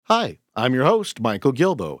Hi, I'm your host, Michael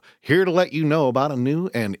Gilbo, here to let you know about a new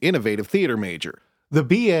and innovative theater major, the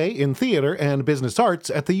BA in Theater and Business Arts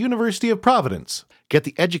at the University of Providence. Get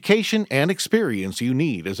the education and experience you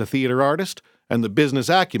need as a theater artist and the business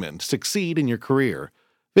acumen to succeed in your career.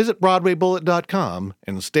 Visit BroadwayBullet.com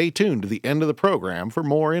and stay tuned to the end of the program for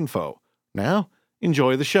more info. Now,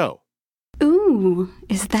 enjoy the show. Ooh,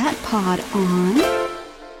 is that pod on?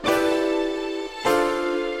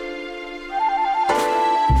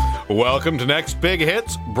 Welcome to Next Big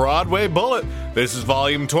Hits, Broadway Bullet. This is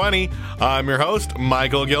Volume 20. I'm your host,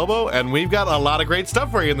 Michael Gilbo, and we've got a lot of great stuff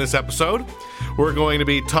for you in this episode. We're going to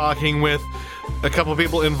be talking with a couple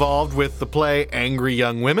people involved with the play Angry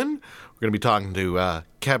Young Women. We're going to be talking to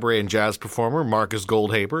cabaret and jazz performer Marcus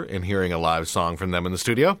Goldhaber and hearing a live song from them in the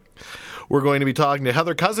studio. We're going to be talking to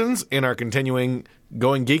Heather Cousins in our continuing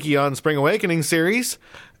Going Geeky on Spring Awakening series.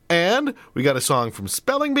 And we got a song from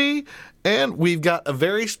Spelling Bee, and we've got a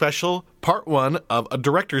very special part one of a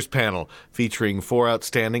director's panel featuring 4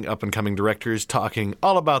 outstanding up-and-coming directors talking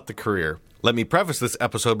all about the career. Let me preface this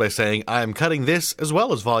episode by saying I am cutting this as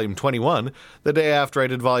well as Volume 21 the day after I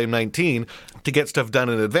did Volume 19 to get stuff done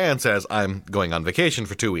in advance as I'm going on vacation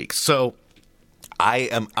for 2 weeks. So I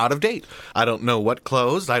am out of date. I don't know what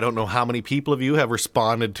closed. I don't know how many people of you have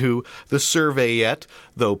responded to the survey yet,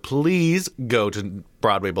 though please go to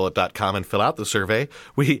BroadwayBullet.com and fill out the survey.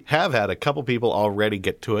 We have had a couple people already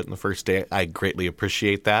get to it in the first day. I greatly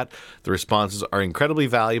appreciate that. The responses are incredibly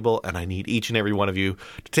valuable, and I need each and every one of you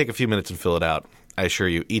to take a few minutes and fill it out. I assure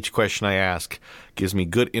you, each question I ask gives me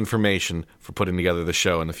good information for putting together the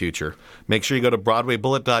show in the future. Make sure you go to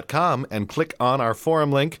BroadwayBullet.com and click on our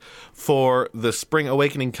forum link for the Spring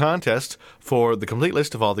Awakening contest for the complete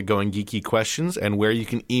list of all the Going Geeky questions and where you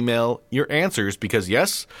can email your answers because,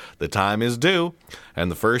 yes, the time is due,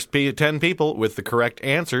 and the first 10 people with the correct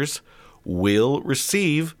answers will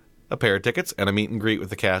receive a pair of tickets and a meet and greet with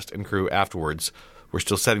the cast and crew afterwards. We're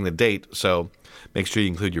still setting the date, so make sure you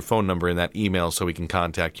include your phone number in that email so we can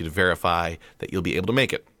contact you to verify that you'll be able to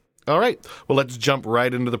make it. All right, well, let's jump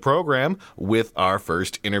right into the program with our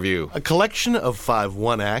first interview. A collection of 5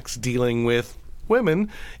 one-acts dealing with women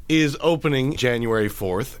is opening January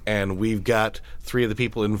 4th, and we've got 3 of the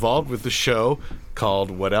people involved with the show called,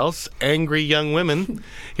 what else? Angry Young Women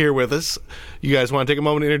here with us. You guys want to take a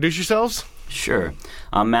moment to introduce yourselves? Sure.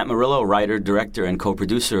 I'm Matt Murillo, writer, director, and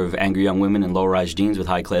co-producer of Angry Young Women in Low-Rise Jeans with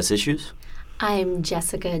High-Class Issues. I'm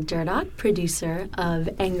Jessica Durdock, producer of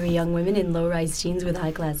Angry Young Women in Low-Rise Jeans with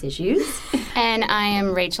High-Class Issues. And I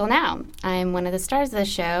am Rachel Now. I'm one of the stars of the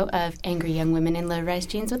show of Angry Young Women in Low-Rise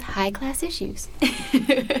Jeans with High-Class Issues.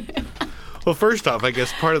 Well, first off, I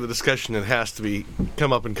guess part of the discussion that has to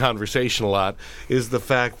come up in conversation a lot is the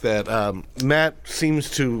fact that Matt seems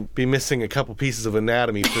to be missing a couple pieces of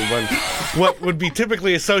anatomy for what would be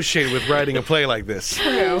typically associated with writing a play like this.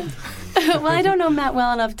 True. Well, I don't know Matt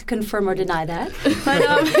well enough to confirm or deny that.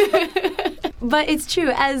 But, but it's true.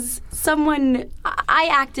 As someone, I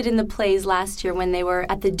acted in the plays last year when they were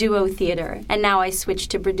at the Duo Theater, and now I switched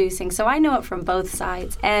to producing, so I know it from both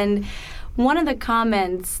sides. And one of the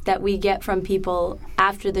comments that we get from people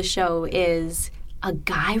after the show is, a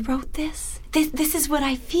guy wrote this? This is what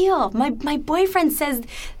I feel. My boyfriend says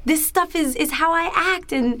this stuff is how I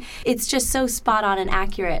act, and it's just so spot on and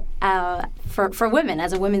accurate for women,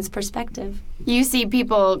 as a women's perspective. You see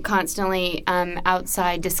people constantly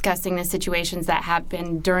outside discussing the situations that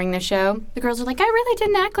happen during the show. The girls are like, I really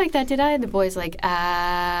didn't act like that, did I? The boys like,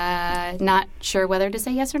 not sure whether to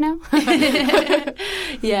say yes or no.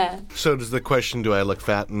 Yeah. So does the question, do I look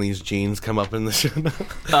fat in these jeans, come up in the show?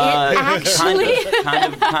 Actually.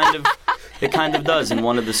 It kind of does in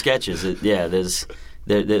one of the sketches.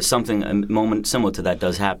 There's something, a moment similar to that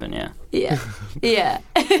does happen, yeah. Yeah.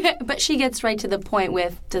 But she gets right to the point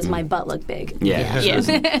with, does my butt look big? Yeah.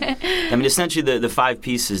 I mean, essentially, the 5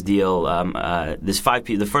 pieces deal,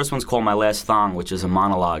 the first one's called My Last Thong, which is a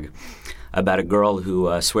monologue about a girl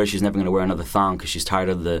who swears she's never going to wear another thong because she's tired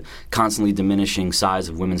of the constantly diminishing size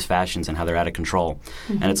of women's fashions and how they're out of control.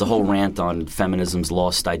 Mm-hmm. And it's a whole rant on feminism's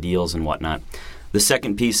lost ideals and whatnot. The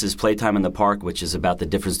second piece is Playtime in the Park, which is about the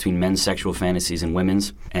difference between men's sexual fantasies and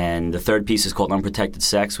women's. And the third piece is called Unprotected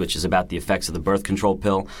Sex, which is about the effects of the birth control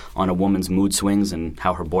pill on a woman's mood swings and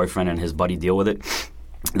how her boyfriend and his buddy deal with it.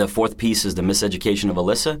 The fourth piece is The Miseducation of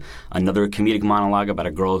Alyssa, another comedic monologue about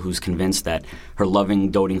a girl who's convinced that her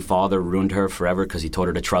loving, doting father ruined her forever because he taught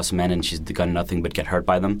her to trust men and she's done nothing but get hurt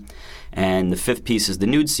by them. And the fifth piece is The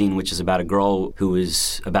Nude Scene, which is about a girl who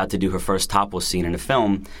is about to do her first topless scene in a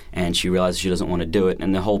film, and she realizes she doesn't want to do it.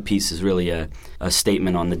 And the whole piece is really a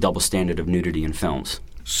statement on the double standard of nudity in films.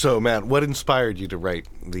 So, Matt, what inspired you to write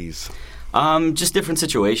these? Just different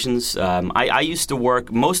situations. I used to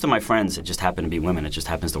work, most of my friends, it just happened to be women. It just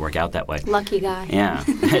happens to work out that way. Lucky guy. Yeah.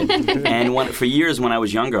 And for years when I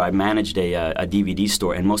was younger, I managed a DVD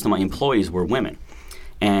store, and most of my employees were women.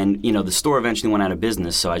 And, the store eventually went out of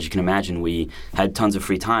business, so as you can imagine, we had tons of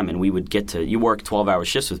free time, and we would you work 12-hour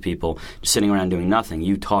shifts with people, just sitting around doing nothing.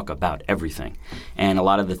 You talk about everything. And a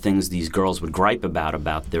lot of the things these girls would gripe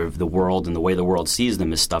about the world and the way the world sees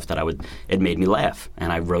them is stuff that it made me laugh.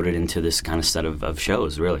 And I wrote it into this kind of set of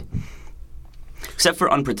shows, really. Except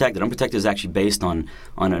for Unprotected. Unprotected is actually based on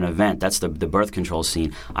an event. That's the birth control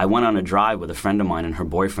scene. I went on a drive with a friend of mine and her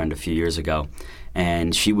boyfriend a few years ago,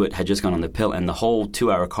 and she had just gone on the pill, and the whole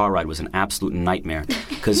 2-hour car ride was an absolute nightmare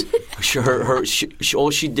because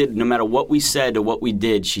all she did, no matter what we said or what we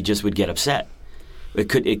did, she just would get upset.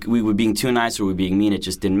 We were being too nice or we were being mean. It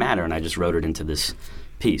just didn't matter, and I just wrote it into this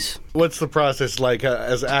piece. What's the process like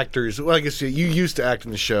as actors? Well, I guess you used to act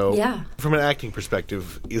in the show. Yeah. From an acting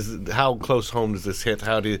perspective, how close home does this hit?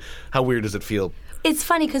 How weird does it feel? It's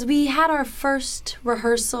funny because we had our first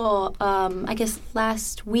rehearsal, I guess,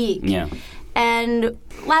 last week. Yeah. And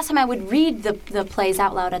last time I would read the plays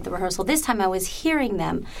out loud at the rehearsal. This time I was hearing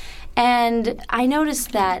them. And I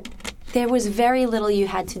noticed that there was very little you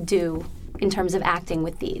had to do in terms of acting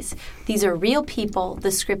with these. These are real people.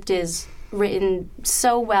 The script is written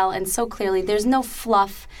so well and so clearly. There's no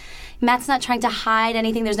fluff. Matt's not trying to hide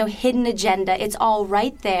anything. There's no hidden agenda. It's all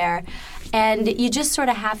right there. And you just sort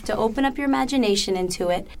of have to open up your imagination into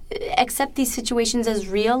it, accept these situations as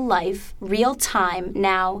real life, real time,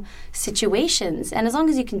 now situations. And as long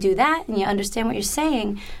as you can do that and you understand what you're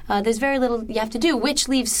saying, there's very little you have to do, which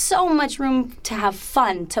leaves so much room to have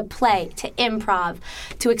fun, to play, to improv,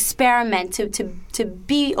 to experiment, to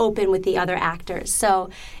be open with the other actors. So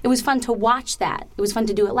it was fun to watch that. It was fun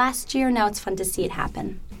to do it last year. Now it's fun to see it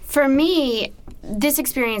happen. For me, this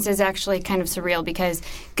experience is actually kind of surreal because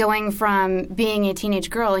going from being a teenage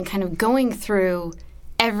girl and kind of going through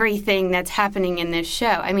everything that's happening in this show.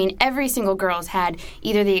 I mean, every single girl's had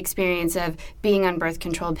either the experience of being on birth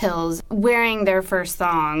control pills, wearing their first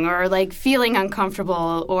thong, or like feeling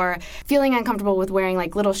uncomfortable with wearing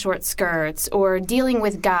like little short skirts, or dealing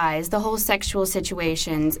with guys, the whole sexual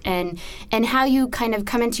situations, and how you kind of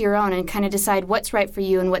come into your own and kind of decide what's right for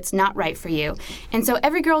you and what's not right for you. And so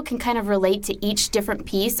every girl can kind of relate to each different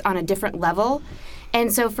piece on a different level.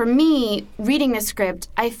 And so for me, reading the script,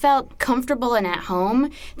 I felt comfortable and at home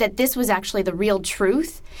that this was actually the real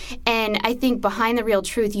truth. And I think behind the real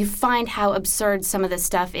truth, you find how absurd some of the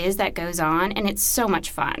stuff is that goes on, and it's so much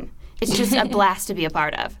fun. It's just a blast to be a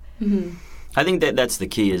part of. Mm-hmm. I think that's the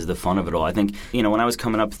key, is the fun of it all. I think, when I was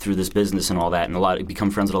coming up through this business and all that, and become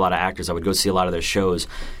friends with a lot of actors, I would go see a lot of their shows.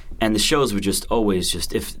 And the shows were just always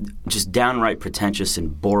just downright pretentious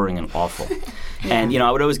and boring and awful. Yeah. And,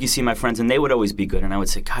 I would always see my friends, and they would always be good. And I would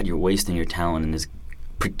say, God, you're wasting your talent in this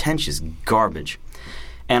pretentious garbage.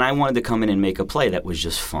 And I wanted to come in and make a play that was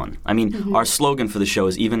just fun. I mean, Our slogan for the show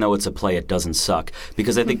is, even though it's a play, it doesn't suck.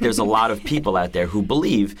 Because I think there's a lot of people out there who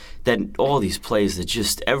believe that all these plays,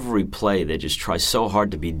 every play, they just try so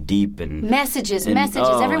hard to be deep and... Messages.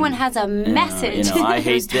 Everyone has a message. I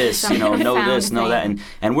hate this, know this, know that.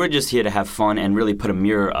 And we're just here to have fun and really put a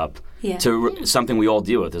mirror up to something we all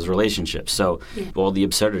deal with, is relationships. So all the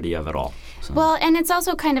absurdity of it all. So. Well, and it's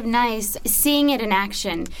also kind of nice seeing it in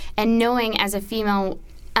action and knowing as a female...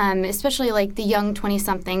 especially like the young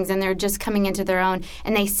 20-somethings, and they're just coming into their own,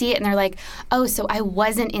 and they see it and they're like, oh, so I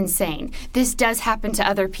wasn't insane. This does happen to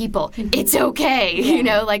other people. It's okay.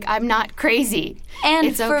 Like, I'm not crazy. And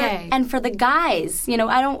it's okay. And for the guys,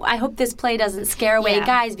 I hope this play doesn't scare away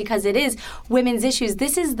guys, because it is women's issues.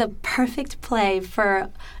 This is the perfect play for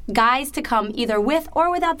guys to come either with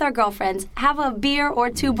or without their girlfriends, have a beer or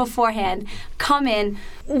two beforehand, come in,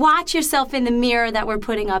 watch yourself in the mirror that we're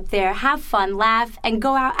putting up there, have fun, laugh, and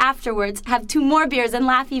go out afterwards, have 2 more beers and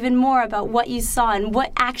laugh even more about what you saw and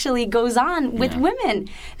what actually goes on with women.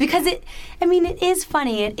 Because it is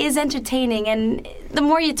funny, it is entertaining, and the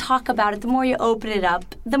more you talk about it, the more you open it up,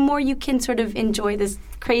 the more you can sort of enjoy this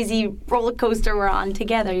crazy roller coaster we're on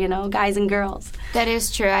together, guys and girls. That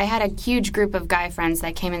is true. I had a huge group of guy friends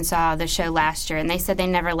that came and saw the show last year, and they said they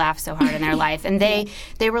never laughed so hard in their life. And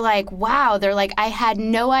they were like, wow, they're like, I had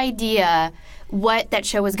no idea what that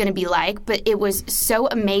show was going to be like, but it was so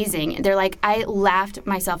amazing. They're like, I laughed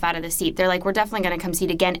myself out of the seat. They're like, we're definitely going to come see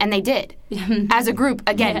it again. And they did, as a group,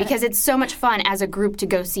 again, because it's so much fun as a group to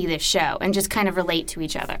go see this show and just kind of relate to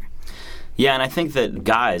each other. Yeah, and I think that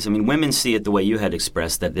guys, women see it the way you had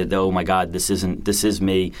expressed, that oh my God, this is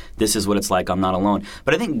me, this is what it's like, I'm not alone.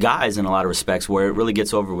 But I think guys, in a lot of respects, where it really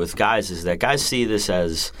gets over with guys, is that guys see this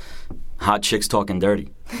as hot chicks talking dirty.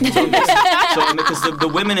 So because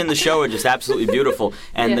the women in the show are just absolutely beautiful,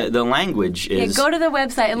 and the language is. Go to the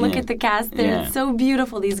website and look at the cast. They're so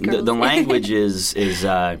beautiful. These girls. The language is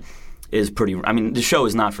pretty. I mean, the show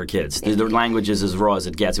is not for kids. The language is as raw as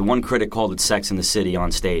it gets. And one critic called it Sex in the City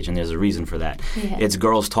on stage, and there's a reason for that. Yeah. It's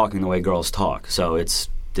girls talking the way girls talk, so it's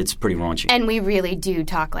pretty raunchy. And we really do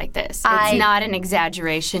talk like this. It's not an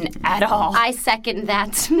exaggeration at all. I second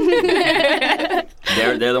that.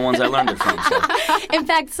 They're the ones I learned it from. So. In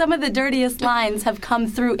fact, some of the dirtiest lines have come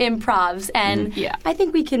through improvs, and I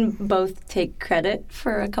think we can both take credit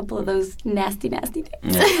for a couple of those nasty things.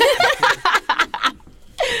 Yeah.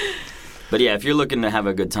 But yeah, if you're looking to have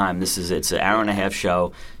a good time, it's an hour-and-a-half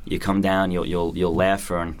show. You come down, you'll laugh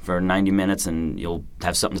for 90 minutes, and you'll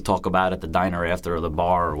have something to talk about at the diner after, or the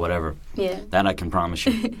bar, or whatever. Yeah, that I can promise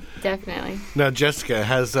you. Definitely. Now, Jessica,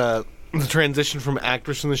 has the transition from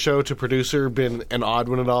actress in the show to producer been an odd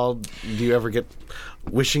one at all? Do you ever get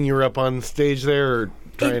wishing you were up on stage there, or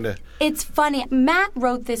trying to? It's funny. Matt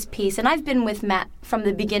wrote this piece, and I've been with Matt from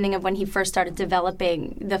the beginning of when he first started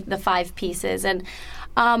developing the 5 pieces, and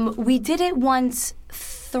we did it once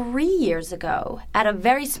 3 years ago at a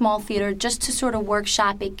very small theater just to sort of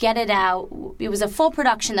workshop it, get it out. It was a full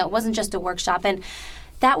production, though. It wasn't just a workshop, and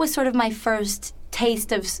that was sort of my first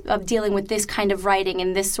taste of dealing with this kind of writing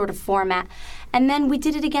in this sort of format. And then we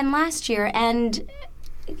did it again last year, and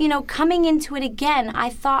coming into it again, I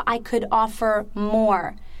thought I could offer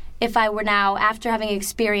more if I were now, after having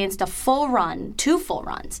experienced a full run, 2 full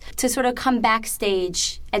runs, to sort of come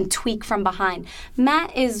backstage and tweak from behind.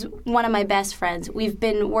 Matt is one of my best friends. We've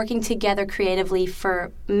been working together creatively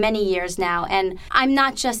for many years now, and I'm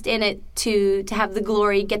not just in it to have the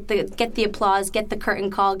glory, get the applause, get the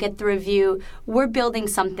curtain call, get the review. We're building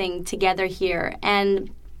something together here,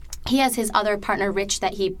 and he has his other partner, Rich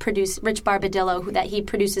Barbadillo, that he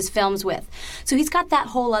produces films with. So he's got that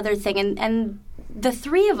whole other thing, and the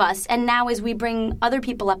 3 of us, and now as we bring other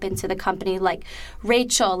people up into the company, like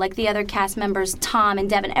Rachel, like the other cast members, Tom and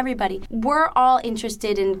Devin, everybody, we're all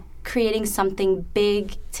interested in creating something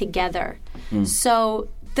big together. So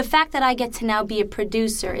the fact that I get to now be a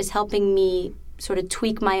producer is helping me sort of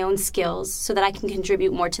tweak my own skills so that I can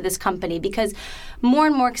contribute more to this company, because more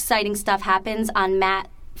and more exciting stuff happens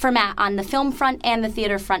for Matt on the film front and the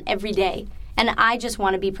theater front every day. And I just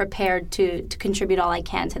want to be prepared to contribute all I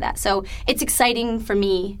can to that. So it's exciting for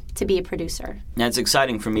me to be a producer. And it's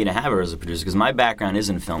exciting for me to have her as a producer, because my background is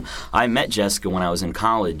in film. I met Jessica when I was in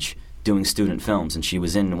college doing student films, and she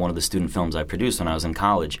was in one of the student films I produced when I was in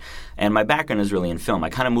college. And my background is really in film. I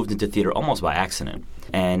kind of moved into theater almost by accident.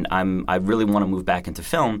 And I really want to move back into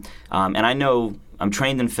film. And I know I'm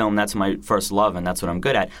trained in film. That's my first love, and that's what I'm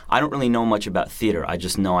good at. I don't really know much about theater. I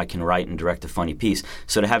just know I can write and direct a funny piece.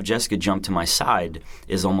 So to have Jessica jump to my side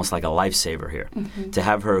is almost like a lifesaver here. To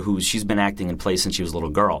have her, she's been acting in plays since she was a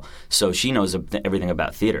little girl, so she knows everything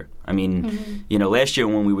about theater. I mean, last year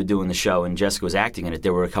when we were doing the show and Jessica was acting in it,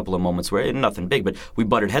 there were a couple of moments where, nothing big, but we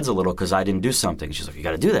butted heads a little because I didn't do something. She's like, "You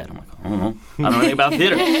got to do that." I'm like, "I don't know. I don't know anything about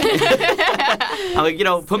theater." I'm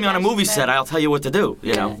like, put me on a movie set, I'll tell you what to do.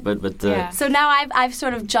 But So now I've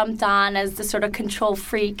sort of jumped on as the sort of control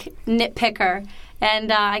freak nitpicker,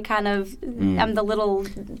 and I kind of am the little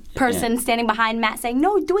person standing behind Matt saying,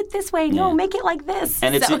 "No, do it this way. No, make it like this."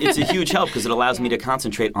 And it's a huge help because it allows me to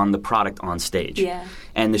concentrate on the product on stage. Yeah.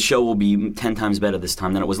 And the show will be 10 times better this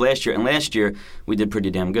time than it was last year. And last year, we did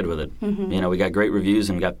pretty damn good with it. We got great reviews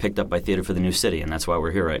and got picked up by Theater for the New City, and that's why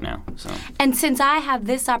we're here right now. So. And since I have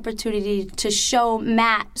this opportunity to show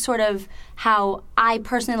Matt sort of how I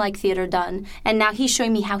personally like theater done, and now he's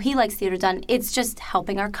showing me how he likes theater done, it's just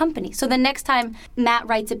helping our company. So the next time Matt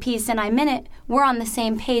writes a piece and I'm in it, we're on the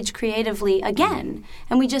same page creatively again.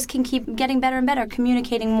 And we just can keep getting better and better,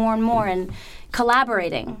 communicating more and more, and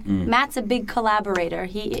collaborating. Matt's a big collaborator.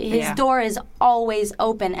 His door is always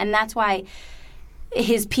open, and that's why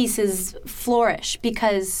his pieces flourish,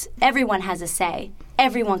 because everyone has a say.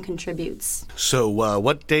 Everyone contributes. So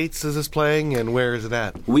what dates is this playing, and where is it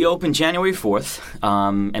at? We open January 4th,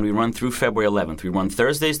 and we run through February 11th. We run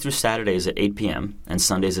Thursdays through Saturdays at 8 p.m. and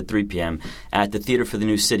Sundays at 3 p.m. at the Theater for the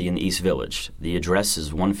New City in the East Village. The address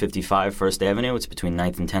is 155 First Avenue. It's between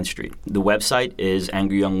 9th and 10th Street. The website is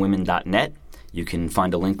angryyoungwomen.net. You can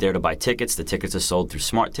find a link there to buy tickets. The tickets are sold through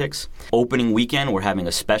SmartTix. Opening weekend, we're having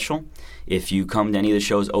a special. If you come to any of the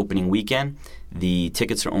shows opening weekend, the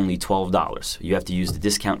tickets are only $12. You have to use the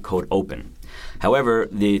discount code OPEN. However,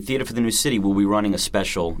 the Theater for the New City will be running a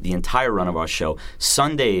special the entire run of our show.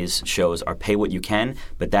 Sundays shows are pay what you can,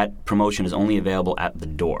 but that promotion is only available at the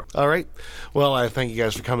door. All right. Well, I thank you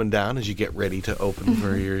guys for coming down as you get ready to open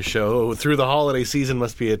for your show. Through the holiday season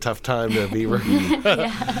must be a tough time to be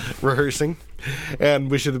rehearsing.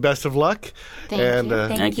 And wish you the best of luck. Thank you.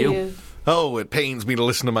 Thank you. Oh, it pains me to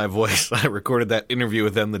listen to my voice. I recorded that interview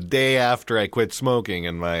with them the day after I quit smoking,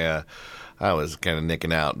 and I was kind of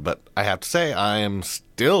nicking out. But I have to say, I am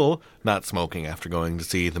still not smoking after going to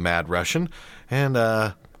see The Mad Russian. And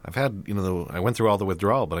I've had, I went through all the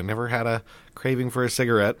withdrawal, but I never had a craving for a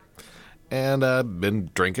cigarette. And been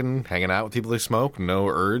drinking, hanging out with people who smoke, no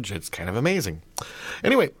urge. It's kind of amazing.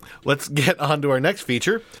 Anyway, let's get on to our next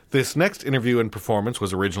feature. This next interview and performance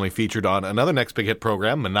was originally featured on another Next Big Hit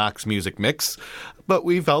program, Minox Music Mix, but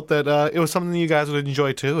we felt that it was something that you guys would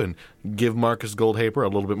enjoy too and give Marcus Goldhaber a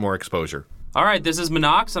little bit more exposure. All right, this is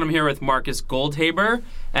Minox, and I'm here with Marcus Goldhaber,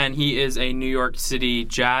 and he is a New York City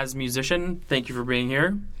jazz musician. Thank you for being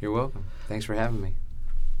here. You're welcome. Thanks for having me.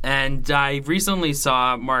 And I recently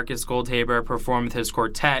saw Marcus Goldhaber perform with his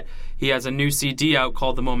quartet. He has a new CD out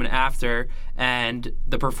called The Moment After, and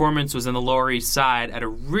the performance was in the Lower East Side at a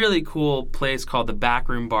really cool place called the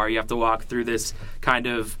Backroom Bar. You have to walk through this kind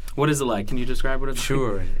of, what is it like? Can you describe what it's like?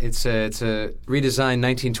 Sure. It's a redesigned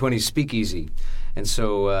 1920s speakeasy. And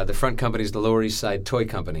so the front company is the Lower East Side Toy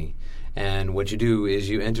Company. And what you do is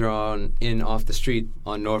you enter in off the street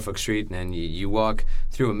on Norfolk Street, and you walk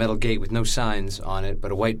through a metal gate with no signs on it,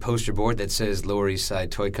 but a white poster board that says Lower East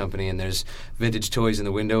Side Toy Company, and there's vintage toys in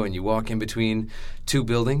the window, and you walk in between two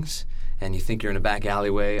buildings, and you think you're in a back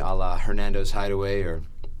alleyway a la Hernando's Hideaway,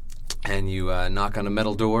 and you knock on a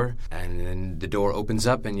metal door, and then the door opens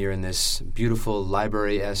up, and you're in this beautiful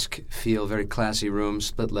library-esque feel, very classy room,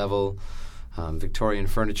 split level, Victorian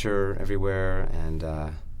furniture everywhere, and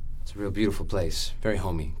it's a real beautiful place. Very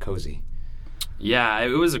homey, cozy. Yeah, it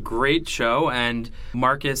was a great show, and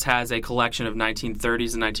Marcus has a collection of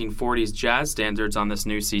 1930s and 1940s jazz standards on this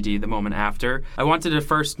new CD, The Moment After. I wanted to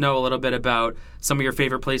first know a little bit about some of your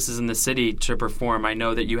favorite places in the city to perform. I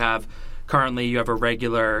know that currently you have a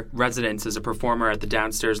regular residence as a performer at the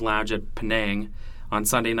Downstairs Lounge at Penang on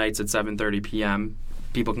Sunday nights at 7:30 p.m.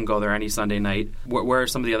 People can go there any Sunday night. Where are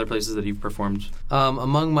some of the other places that you've performed?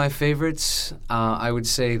 Among my favorites, I would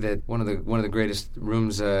say that one of the greatest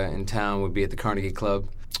rooms in town would be at the Carnegie Club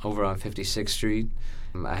over on 56th Street.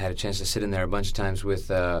 I had a chance to sit in there a bunch of times with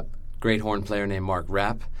a great horn player named Mark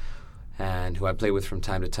Rapp, and who I play with from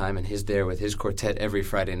time to time, and he's there with his quartet every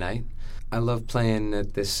Friday night. I love playing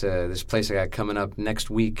at this place I got coming up next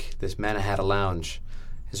week, this Mannahatta Lounge.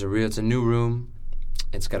 It's a new room.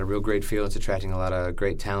 It's got a real great feel. It's attracting a lot of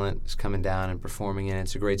great talent. It's coming down and performing in it.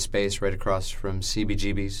 It's a great space right across from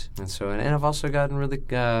CBGB's. And I've also gotten really,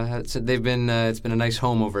 it's been a nice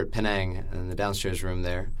home over at Penang in the downstairs room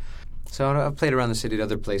there. So I've played around the city at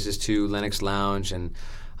other places too, Lenox Lounge, and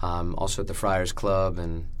also at the Friars Club,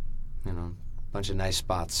 and a bunch of nice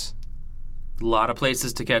spots. A lot of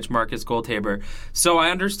places to catch Marcus Goldhaber. So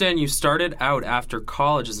I understand you started out after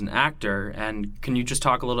college as an actor, and can you just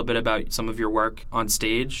talk a little bit about some of your work on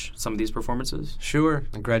stage, some of these performances? Sure.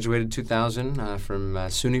 I graduated in 2000 from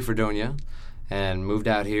SUNY Fredonia and moved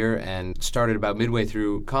out here and started about midway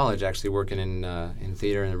through college actually working in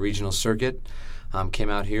theater in the regional circuit.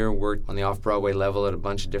 Came out here, worked on the off-Broadway level at a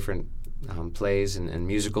bunch of different plays and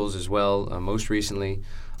musicals as well, most recently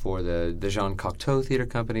for the Jean Cocteau Theater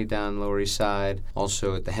Company down Lower East Side,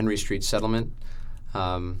 also at the Henry Street Settlement.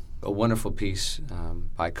 A wonderful piece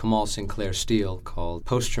by Kamal Sinclair Steele called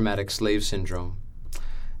Post-Traumatic Slave Syndrome.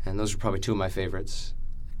 And those are probably two of my favorites.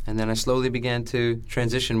 And then I slowly began to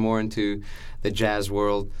transition more into the jazz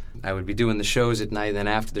world. I would be doing the shows at night, and then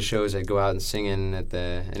after the shows I'd go out and sing in at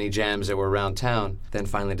any jams that were around town. Then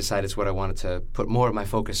finally decided it's what I wanted to put more of my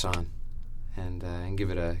focus on and give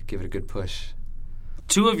it a good push.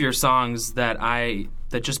 Two of your songs that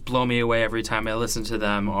just blow me away every time I listen to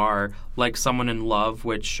them are Like Someone in Love,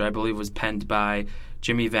 which I believe was penned by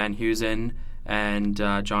Jimmy Van Heusen and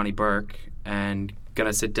Johnny Burke, and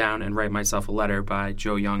Gonna Sit Down and Write Myself a Letter by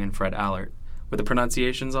Joe Young and Fred Allert. Were the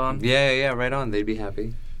pronunciations on? Yeah, right on. They'd be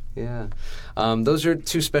happy. Yeah. Those are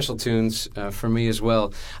two special tunes for me as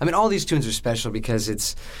well. I mean, all these tunes are special because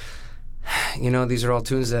it's, these are all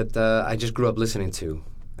tunes that I just grew up listening to.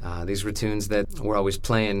 These were tunes that were always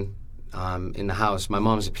playing in the house. My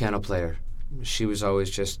mom's a piano player. She was always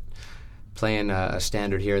just playing a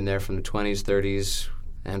standard here and there from the 20s, 30s,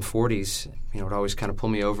 and 40s. Would always kind of pull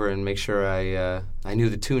me over and make sure I knew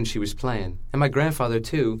the tune she was playing. And my grandfather,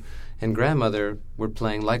 too, and grandmother were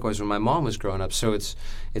playing likewise when my mom was growing up. So it's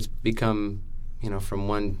become, from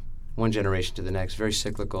one one generation to the next, very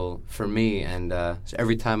cyclical for me. And so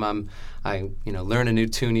every time I learn a new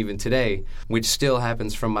tune, even today, which still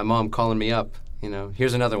happens from my mom calling me up,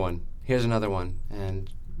 here's another one, and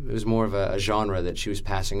it was more of a genre that she was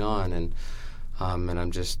passing on, and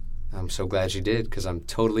I'm so glad she did, because I'm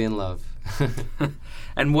totally in love.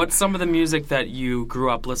 And what's some of the music that you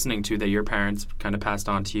grew up listening to that your parents kind of passed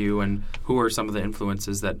on to you, and who are some of the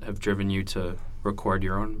influences that have driven you to record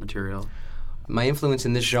your own material? My influence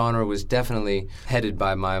in this genre was definitely headed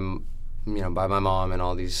by my mom and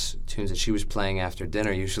all these tunes that she was playing after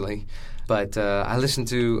dinner usually. But I listened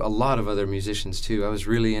to a lot of other musicians too. I was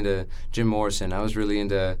really into Jim Morrison. I was really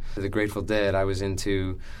into the Grateful Dead. I was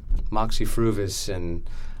into Moxie Fruvis, and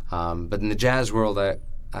but in the jazz world,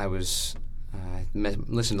 I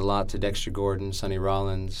listened a lot to Dexter Gordon, Sonny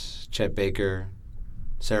Rollins, Chet Baker,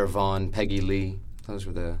 Sarah Vaughan, Peggy Lee. Those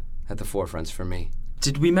were at the forefronts for me.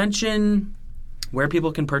 Did we mention where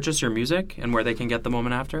people can purchase your music and where they can get The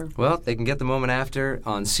Moment After? Well, they can get The Moment After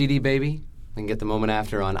on CD Baby. They can get The Moment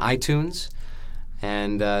After on iTunes.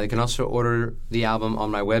 And they can also order the album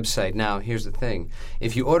on my website. Now, here's the thing.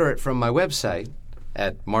 If you order it from my website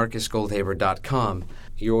at marcusgoldhaber.com,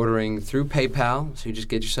 you're ordering through PayPal, so you just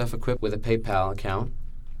get yourself equipped with a PayPal account,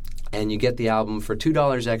 and you get the album for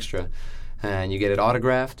 $2 extra, and you get it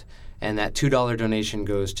autographed, and that $2 donation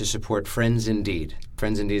goes to support Friends Indeed.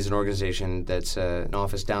 Friends Indeed is an organization that's an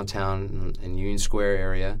office downtown in Union Square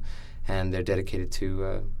area, and they're dedicated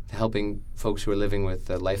to helping folks who are living with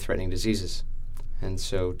life-threatening diseases. And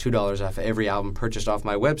so $2 off every album purchased off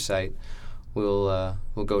my website will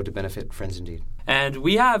go to benefit Friends Indeed. And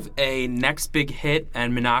we have a Next Big Hit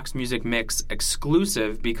and Minox Music Mix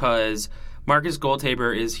exclusive because Marcus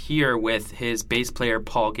Goldhaber is here with his bass player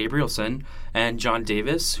Paul Gabrielson and John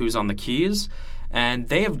Davis, who's on the keys. And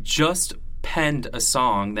they have just penned a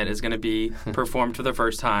song that is going to be performed for the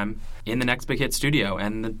first time in the Next Big Hit studio.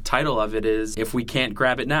 And the title of it is If We Can't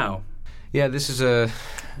Grab It Now. Yeah, this is a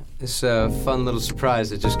fun little surprise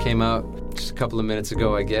that just came out just a couple of minutes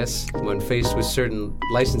ago, I guess. When faced with certain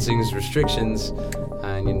licensing restrictions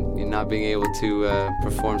and you're not being able to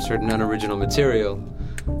perform certain unoriginal material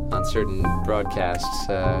on certain broadcasts,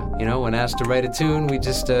 when asked to write a tune, we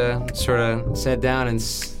just sort of sat down and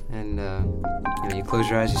you close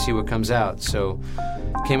your eyes, you see what comes out. So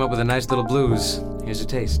came up with a nice little blues. Here's a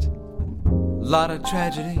taste. Lot of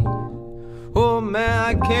tragedy. Oh man,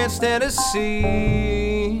 I can't stand to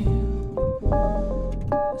see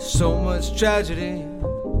so much tragedy.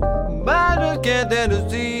 I just can't stand to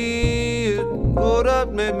see it. What up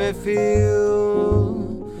made me feel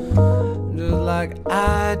just like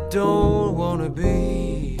I don't wanna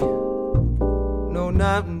be. No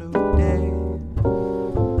night, no day.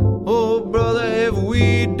 Oh brother, if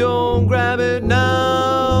we don't grab it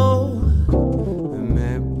now,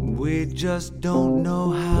 man, we just don't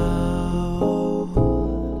know how.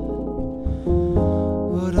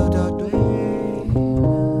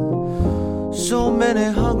 So many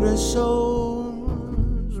hungry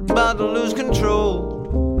souls about to lose control.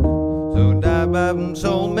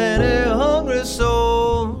 So many hungry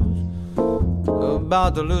souls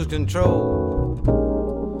about to lose control.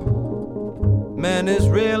 Man, this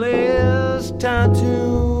really is time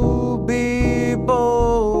to be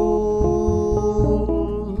bold.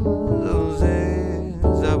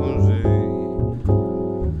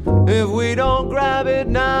 If we don't grab it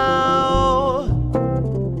now,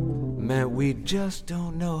 man, we just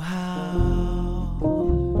don't know how.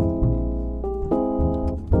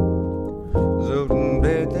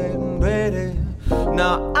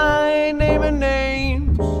 Now I ain't naming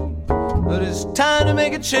names, but it's time to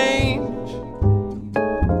make a change.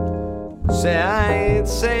 Say I ain't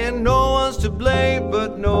saying no one's to blame,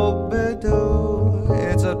 but no better.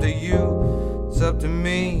 It's up to you, it's up to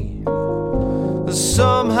me.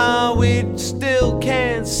 Somehow we still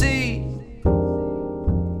can't see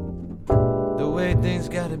the way things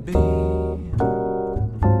gotta be.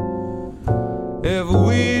 If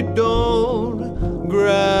we don't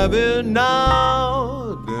grab it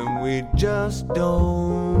now, then we just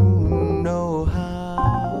don't know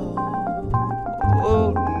how.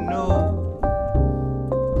 Oh no.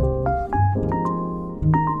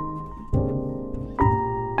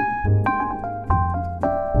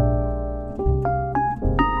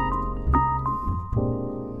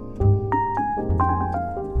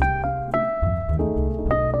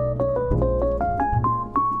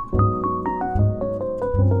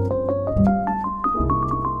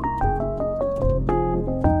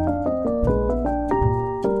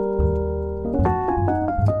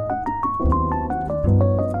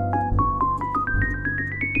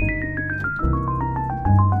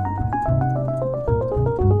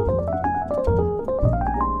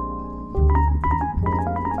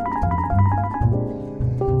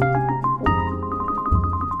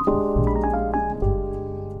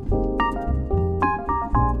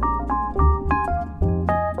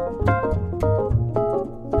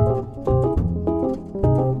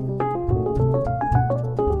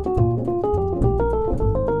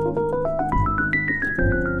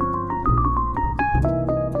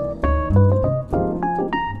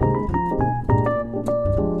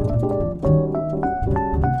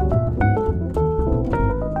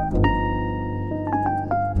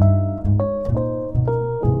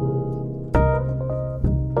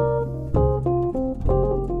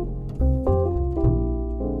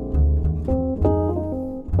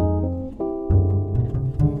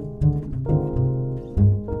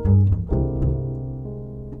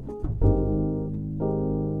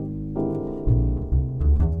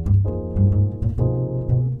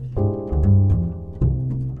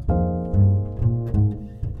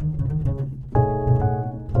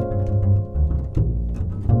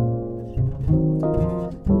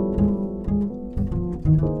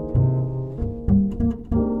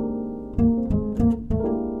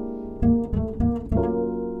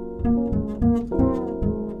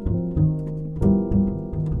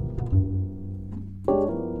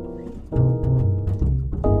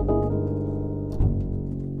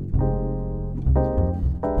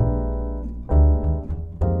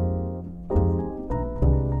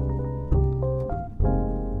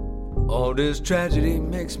 All this tragedy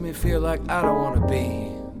makes me feel like I don't want to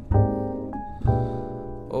be.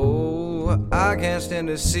 Oh, I can't stand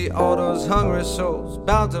to see all those hungry souls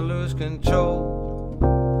about to lose control.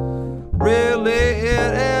 Really,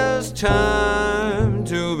 it is time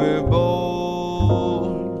to be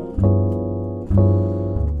bold.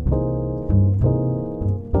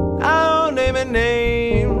 I don't name any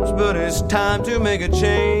names, but it's time to make a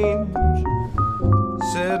change.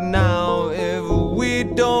 Said now, if we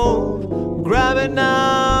don't grab it now,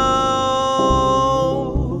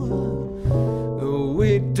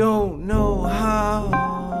 we don't know how.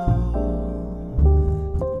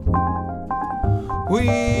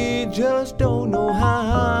 We just don't know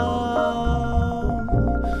how.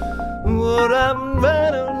 What I'm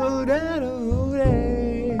better, oh,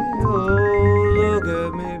 look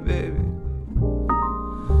at me, baby.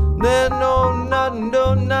 There's no nothing,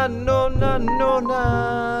 no nothing, no nothing, no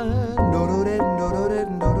nothing.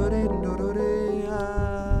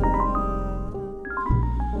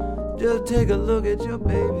 Just take a look at your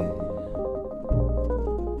baby.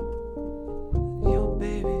 Your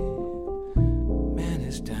baby. Man,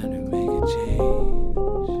 it's time to make a change.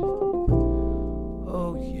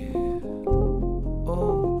 Oh, yeah.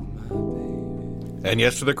 Oh, my baby. And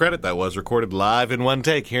yes, to the credit, that was recorded live in one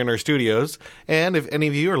take here in our studios. And if any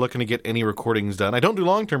of you are looking to get any recordings done, I don't do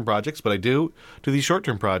long-term projects, but I do these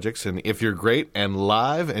short-term projects. And if you're great and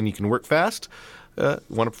live and you can work fast,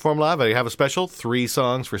 want to perform live, I have a special 3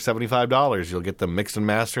 songs for $75. You'll get them mixed and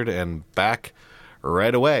mastered and back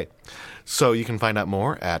right away. So you can find out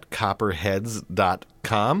more at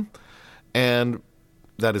copperheads.com. And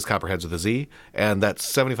that is Copperheads with a Z. And that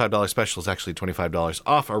 $75 special is actually $25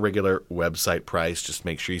 off our regular website price. Just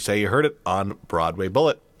make sure you say you heard it on Broadway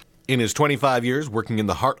Bullet. In his 25 years working in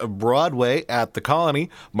the heart of Broadway at the Colony,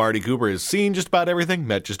 Marty Cooper has seen just about everything,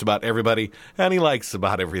 met just about everybody, and he likes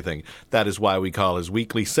about everything. That is why we call his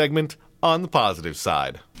weekly segment On the Positive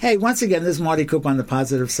Side. Hey, once again, this is Marty Cooper on the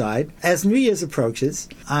positive side. As New Year's approaches,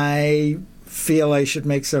 I feel I should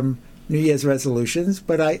make some New Year's resolutions,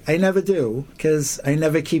 but I never do because I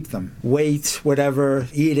never keep them. Weight, whatever,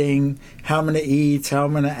 eating, how I'm going to eat, how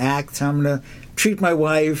I'm going to act, how I'm going to treat my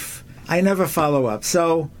wife. I never follow up.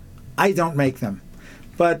 So I don't make them.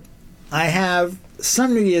 But I have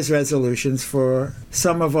some New Year's resolutions for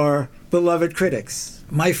some of our beloved critics.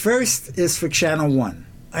 My first is for Channel 1.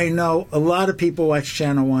 I know a lot of people watch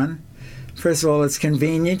Channel 1. First of all, it's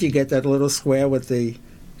convenient. You get that little square with the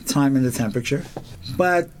time and the temperature.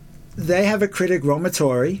 But they have a critic, Roma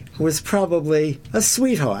Torre, who is probably a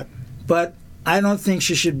sweetheart. But I don't think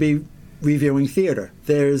she should be reviewing theater.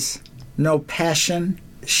 There's no passion.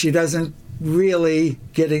 She doesn't really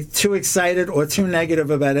get too excited or too negative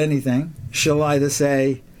about anything. She'll either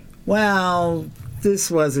say, well, this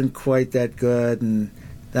wasn't quite that good and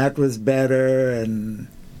that was better, and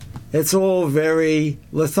it's all very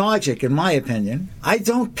lethargic in my opinion. I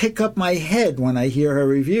don't pick up my head when I hear her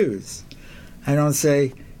reviews. I don't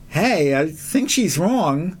say, hey, I think she's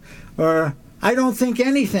wrong, or I don't think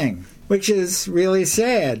anything, which is really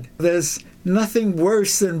sad. There's nothing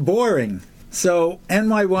worse than boring. So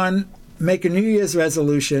NY1, make a New Year's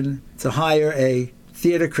resolution to hire a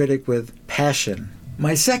theater critic with passion.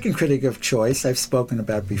 My second critic of choice I've spoken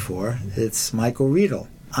about before. It's Michael Riedel.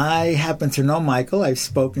 I happen to know Michael. I've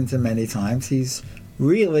spoken to him many times. He's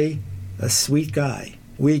really a sweet guy.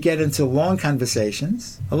 We get into long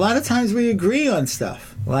conversations. A lot of times we agree on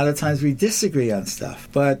stuff. A lot of times we disagree on stuff.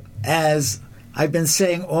 But as I've been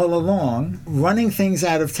saying all along, running things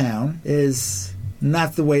out of town is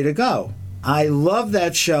not the way to go. I love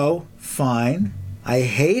that show. Fine. I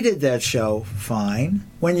hated that show. Fine.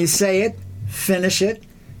 When you say it, finish it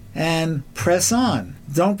and press on.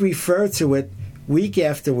 Don't refer to it week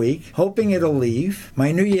after week, hoping it'll leave.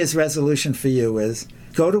 My New Year's resolution for you is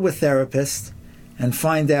go to a therapist and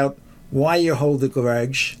find out why you hold a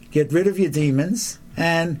grudge. Get rid of your demons.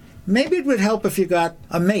 And maybe it would help if you got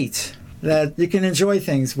a mate that you can enjoy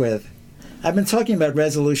things with. I've been talking about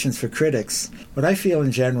resolutions for critics. What I feel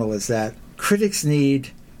in general is that critics need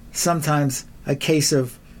sometimes a case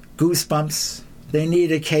of goosebumps. They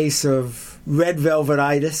need a case of red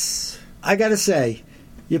velvetitis. I gotta say,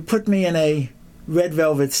 you put me in a red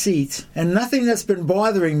velvet seat, and nothing that's been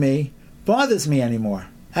bothering me bothers me anymore.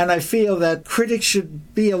 And I feel that critics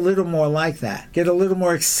should be a little more like that, get a little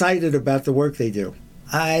more excited about the work they do.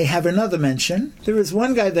 I have another mention. There is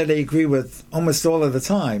one guy that I agree with almost all of the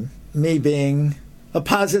time, me being a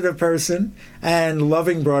positive person and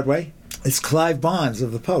loving Broadway. It's Clive Barnes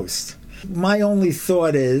of The Post. My only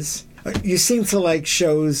thought is, you seem to like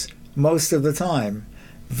shows most of the time.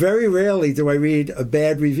 Very rarely do I read a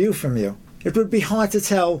bad review from you. It would be hard to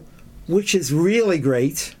tell which is really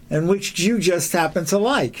great and which you just happen to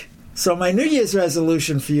like. So my New Year's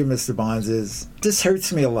resolution for you, Mr. Bonds, is this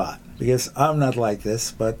hurts me a lot because I'm not like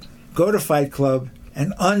this, but go to Fight Club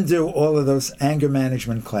and undo all of those anger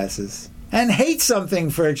management classes and hate something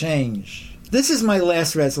for a change. This is my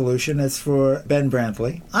last resolution. It's for Ben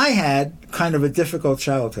Brantley. I had kind of a difficult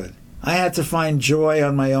childhood. I had to find joy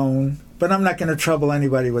on my own, but I'm not going to trouble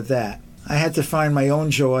anybody with that. I had to find my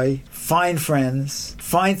own joy, find friends,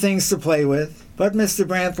 find things to play with. But Mr.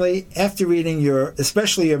 Brantley, after reading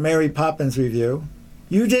especially your Mary Poppins review,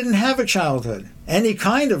 you didn't have a childhood, any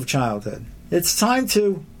kind of childhood. It's time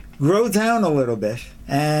to grow down a little bit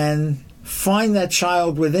and find that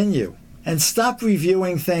child within you and stop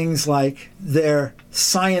reviewing things like their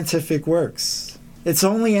scientific works. It's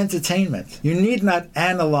only entertainment. You need not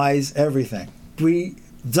analyze everything. We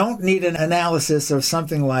don't need an analysis of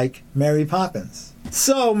something like Mary Poppins.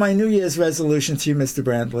 So my New Year's resolution to you, Mr.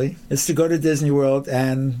 Brantley, is to go to Disney World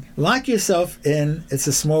and lock yourself in It's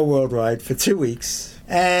a Small World ride for 2 weeks.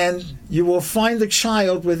 And you will find the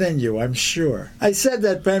child within you, I'm sure. I said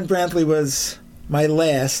that Ben Brantley was my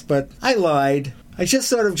last, but I lied. I just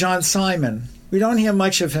thought of John Simon. We don't hear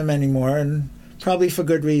much of him anymore, and probably for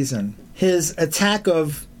good reason. His attack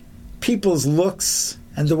of people's looks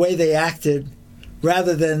and the way they acted,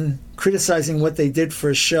 rather than criticizing what they did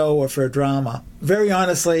for a show or for a drama. Very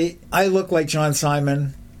honestly, I look like John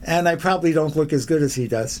Simon, and I probably don't look as good as he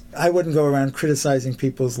does. I wouldn't go around criticizing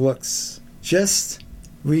people's looks. Just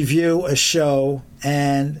review a show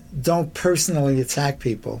and don't personally attack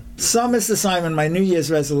people. So, Mr. Simon, my New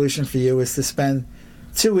Year's resolution for you is to spend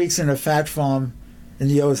 2 weeks in a fat farm in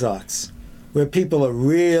the Ozarks, where people are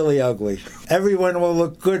really ugly. Everyone will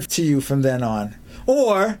look good to you from then on.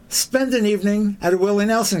 Or spend an evening at a Willie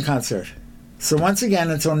Nelson concert. So once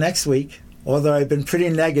again, until next week, although I've been pretty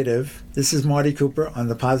negative, this is Marty Cooper on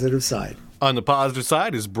The Positive Side. On the Positive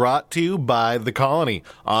Side is brought to you by The Colony,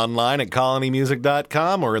 online at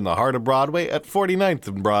colonymusic.com or in the heart of Broadway at 49th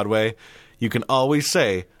and Broadway. You can always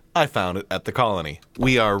say, I found it at The Colony.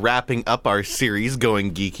 We are wrapping up our series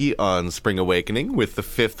Going Geeky on Spring Awakening with the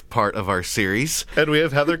 5th part of our series. And we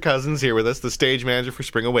have Heather Cousins here with us, the stage manager for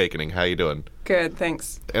Spring Awakening. How you doing? Good,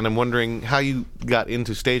 thanks. And I'm wondering how you got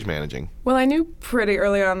into stage managing. Well, I knew pretty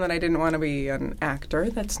early on that I didn't want to be an actor.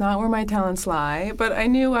 That's not where my talents lie. But I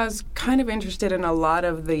knew I was kind of interested in a lot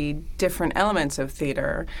of the different elements of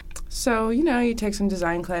theater. So, you take some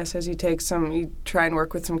design classes, you try and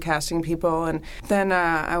work with some casting people. And then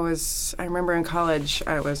I remember in college,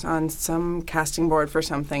 I was on some casting board for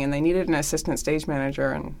something, and they needed an assistant stage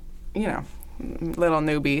manager. And, little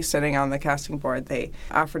newbie sitting on the casting board, they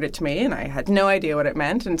offered it to me, and I had no idea what it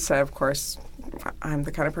meant. And so, of course, I'm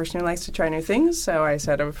the kind of person who likes to try new things. So I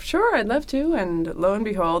said, oh, sure, I'd love to. And lo and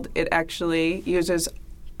behold, it actually uses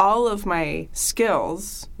all of my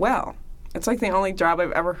skills well. It's like the only job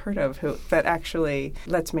I've ever heard of that actually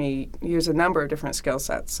lets me use a number of different skill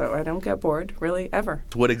sets, so I don't get bored, really, ever.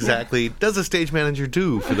 What exactly does a stage manager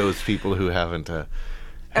do for those people who haven't had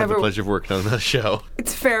the pleasure of working on the show?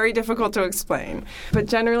 It's very difficult to explain, but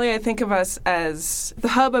generally I think of us as the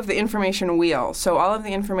hub of the information wheel. So all of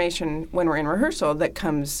the information when we're in rehearsal that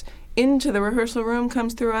comes into the rehearsal room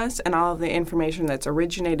comes through us, and all of the information that's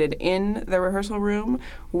originated in the rehearsal room,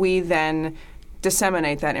 we then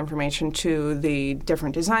disseminate that information to the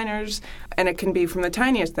different designers. And it can be from the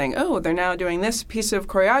tiniest thing. Oh, they're now doing this piece of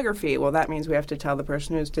choreography. Well, that means we have to tell the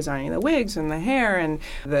person who's designing the wigs and the hair and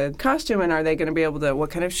the costume, and are they going to be able to, what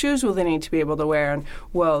kind of shoes will they need to be able to wear? And,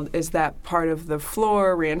 well, is that part of the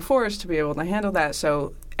floor reinforced to be able to handle that?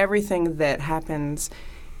 So everything that happens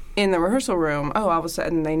in the rehearsal room, all of a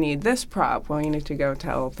sudden they need this prop. Well, you need to go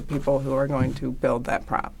tell the people who are going to build that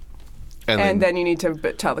prop. And then you need to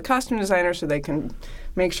tell the costume designer so they can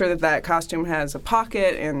make sure that costume has a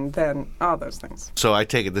pocket, and then all those things. So I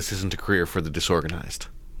take it this isn't a career for the disorganized.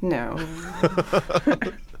 No.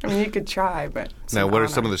 I mean, you could try, but now, what are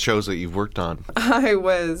some of the shows that you've worked on? I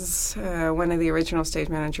was one of the original stage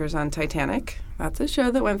managers on Titanic. That's a show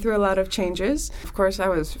that went through a lot of changes. Of course, I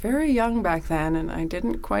was very young back then, and I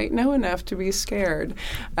didn't quite know enough to be scared.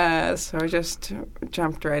 So I just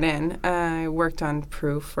jumped right in. I worked on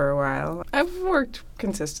Proof for a while. I've worked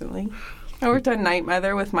consistently. I worked on Night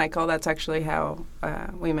Mother with Michael. That's actually how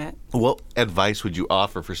we met. What advice would you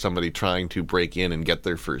offer for somebody trying to break in and get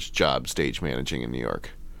their first job stage managing in New York?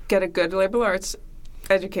 Get a good liberal arts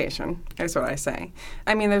education, is what I say.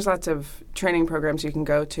 I mean, there's lots of training programs you can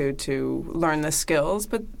go to learn the skills,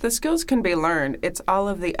 but the skills can be learned. It's all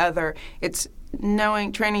of the other. It's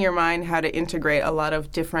training your mind how to integrate a lot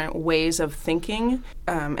of different ways of thinking.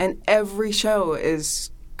 And every show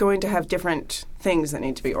is going to have different things that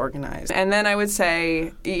need to be organized. And then I would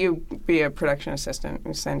say you be a production assistant.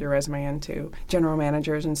 You send your resume in to general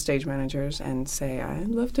managers and stage managers and say, I'd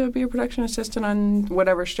love to be a production assistant on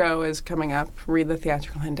whatever show is coming up. Read the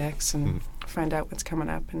theatrical index and find out what's coming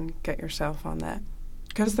up and get yourself on that.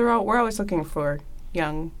 Because we're always looking for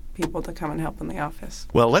young people to come and help in the office.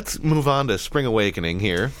 Well, let's move on to Spring Awakening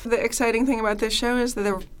here. The exciting thing about this show is that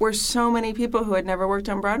there were so many people who had never worked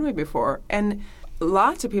on Broadway before, and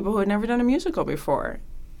lots of people who had never done a musical before,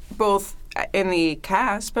 both in the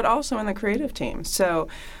cast but also in the creative team. So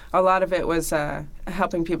a lot of it was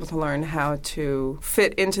helping people to learn how to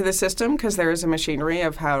fit into the system, because there is a machinery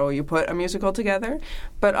of how you put a musical together,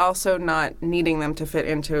 but also not needing them to fit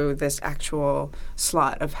into this actual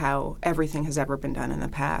slot of how everything has ever been done in the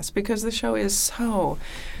past, because the show is so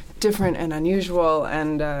different and unusual,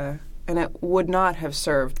 and it would not have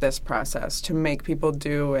served this process to make people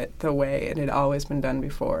do it the way it had always been done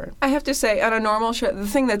before. I have to say, on a normal show, the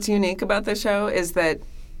thing that's unique about the show is that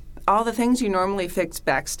all the things you normally fix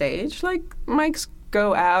backstage, like mics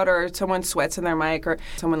go out or someone sweats in their mic or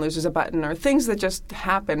someone loses a button or things that just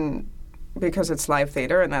happen because it's live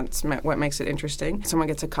theater and that's what makes it interesting. Someone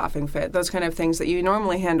gets a coughing fit, those kind of things that you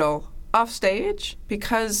normally handle off stage,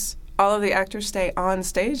 because all of the actors stay on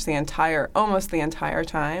stage almost the entire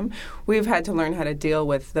time. We've had to learn how to deal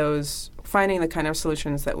with those, finding the kind of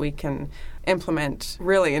solutions that we can implement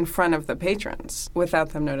really in front of the patrons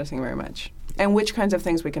without them noticing very much. And which kinds of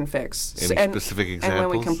things we can fix. Any specific examples? And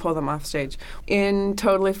when we can pull them off stage. In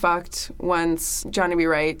Totally Fucked, once Johnny B.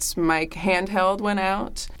 Wright's mic handheld went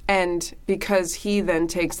out, and because he then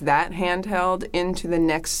takes that handheld into the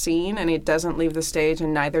next scene and it doesn't leave the stage,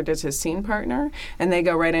 and neither does his scene partner, and they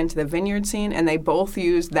go right into the vineyard scene, and they both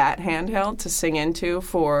use that handheld to sing into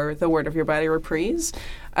for the Word of Your Body reprise,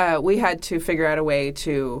 we had to figure out a way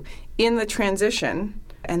to, in the transition,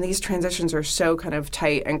 and these transitions are so kind of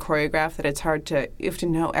tight and choreographed that it's hard to, you have to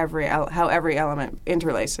know how every element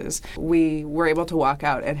interlaces. We were able to walk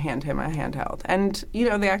out and hand him a handheld. And,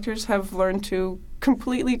 the actors have learned to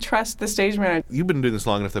completely trust the stage manager. You've been doing this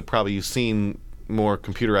long enough that probably you've seen more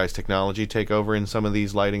computerized technology take over in some of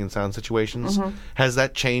these lighting and sound situations. Mm-hmm. Has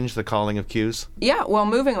that changed the calling of cues? Yeah, well,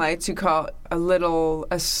 moving lights you call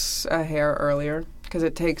a hair earlier, because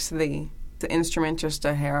it takes the instrument just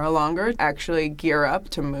a hair longer, actually gear up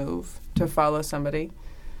to move, to follow somebody.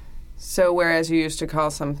 So whereas you used to call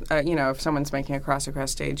if someone's making a cross across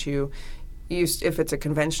stage, if it's a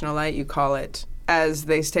conventional light, you call it as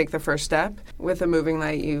they take the first step. With a moving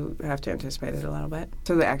light, you have to anticipate it a little bit.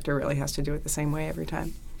 So the actor really has to do it the same way every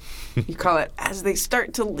time. You call it as they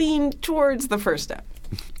start to lean towards the first step.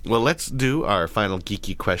 Well, let's do our final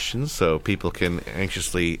geeky questions so people can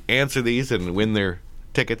anxiously answer these and win their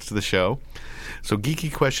tickets to the show. So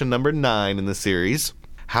geeky question number 9 in the series: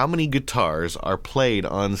 how many guitars are played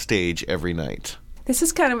on stage every night? This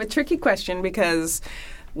is kind of a tricky question because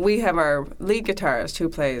we have our lead guitarist who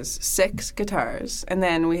plays 6 guitars, and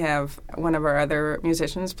then we have one of our other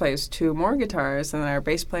musicians plays 2 more guitars, and then our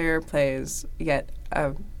bass player plays yet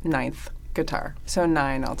a 9th guitar. So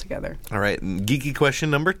 9 altogether. All right, and geeky question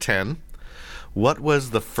number 10: what was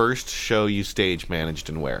the first show you stage managed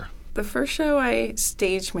and where? The first show I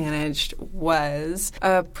stage managed was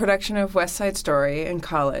a production of West Side Story in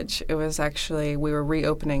college. It was actually, we were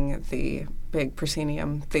reopening the big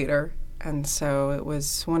proscenium theater, and so it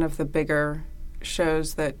was one of the bigger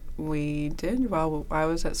shows that we did while I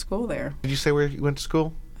was at school there. Did you say where you went to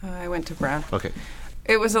school? I went to Brown. Okay.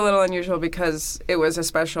 It was a little unusual because it was a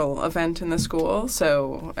special event in the school,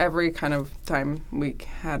 so every kind of time we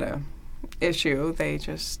had a issue, they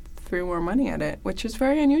just threw more money at it, which is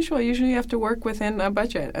very unusual. Usually you have to work within a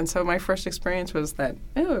budget. And so my first experience was that,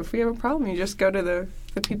 if we have a problem, you just go to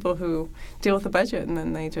the people who deal with the budget, and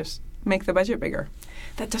then they just make the budget bigger.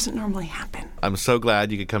 That doesn't normally happen. I'm so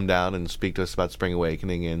glad you could come down and speak to us about Spring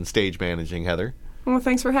Awakening and stage managing, Heather. Well,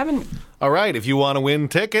 thanks for having me. All right, if you want to win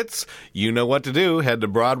tickets, you know what to do. Head to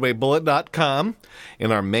BroadwayBullet.com.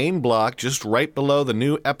 In our main block, just right below the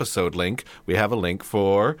new episode link, we have a link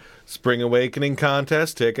for Spring Awakening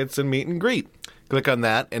contest tickets and meet and greet. Click on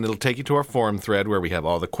that, and it'll take you to our forum thread where we have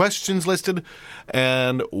all the questions listed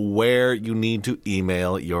and where you need to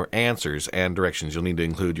email your answers and directions. You'll need to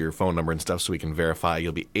include your phone number and stuff so we can verify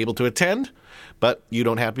you'll be able to attend, but you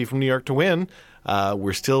don't have to be from New York to win.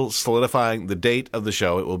 We're still solidifying the date of the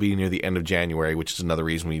show. It will be near the end of January, which is another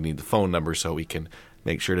reason we need the phone number so we can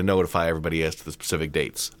make sure to notify everybody as to the specific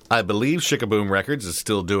dates. I believe Shikaboom Records is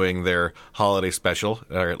still doing their holiday special,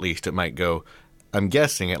 or at least it might go, I'm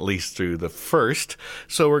guessing, at least through the 1st.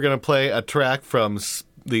 So we're going to play a track from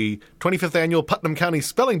the 25th annual Putnam County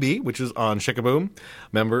Spelling Bee, which is on Shikaboom.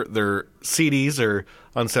 Remember, their CDs are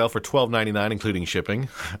on sale for $12.99, including shipping.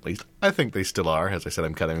 At least I think they still are. As I said,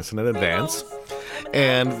 I'm cutting this in advance.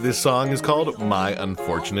 And this song is called My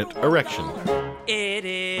Unfortunate Erection. It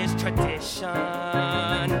is tradition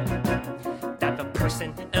that the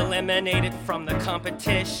person eliminated from the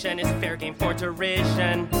competition is fair game for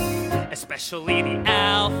derision, especially the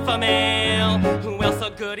alpha male. Who else so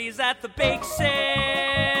good he's at the bake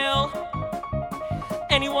sale?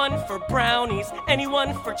 Anyone for brownies,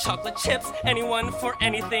 anyone for chocolate chips, anyone for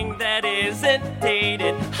anything that isn't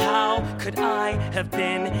dated. How could I have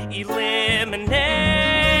been eliminated?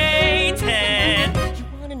 You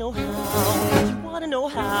wanna know how? You wanna know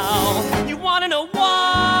how? You wanna know why?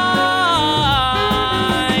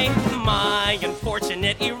 My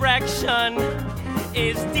unfortunate erection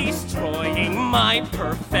is destroying my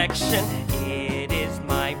perfection. It is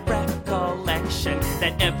my recollection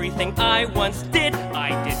that everything I once did, I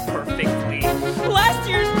did perfectly. Last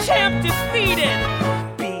year's champ defeated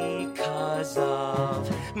because of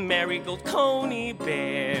Marigold Coney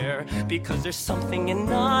Bear. Because there's something and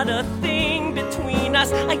not a thing between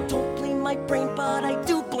us. I don't blame my brain, but I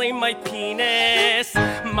do blame my penis.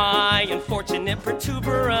 My unfortunate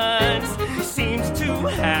protuberance seems to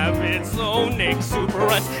have its own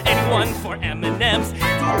exuberance. Anyone for M&M's,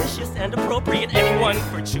 delicious and appropriate. Anyone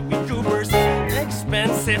for chewy goobers,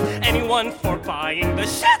 expensive. Anyone for buying the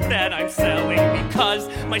shit that I'm selling, because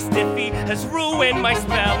my stiffy has ruined my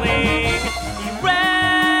spelling.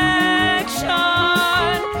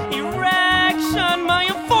 Erection, my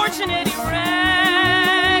unfortunate erection.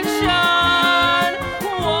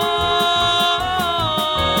 Whoa,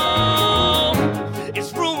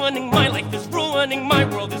 it's ruining my life, it's ruining my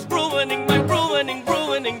world, it's ruining my ruining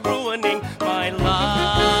my life,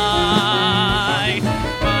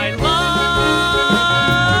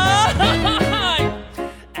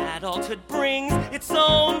 Adulthood brings its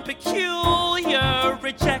own peculiar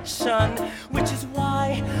rejection, which is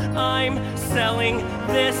why I'm selling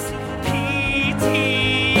this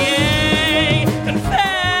PTA confection.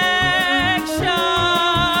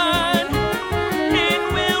 It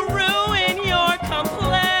will ruin your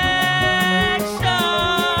complexion,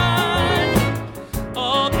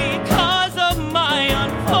 all because of my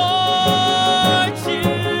unfortunate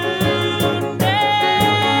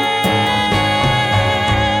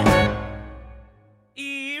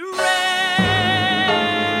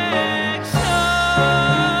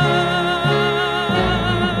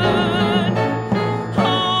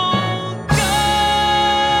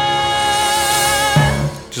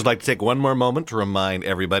Just like to take one more moment to remind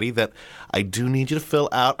everybody that I do need you to fill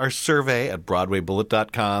out our survey at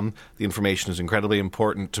BroadwayBullet.com. The information is incredibly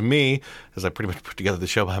important to me, as I pretty much put together the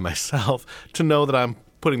show by myself, to know that I'm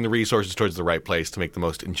putting the resources towards the right place to make the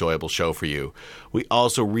most enjoyable show for you. We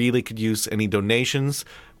also really could use any donations,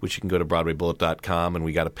 which you can go to BroadwayBullet.com, and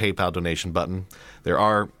we got a PayPal donation button. There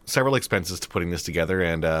are several expenses to putting this together,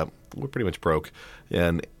 and we're pretty much broke.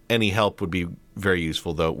 And any help would be very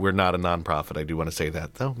useful, though we're not a nonprofit. I do want to say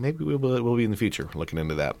that, though. Maybe we'll be in the future looking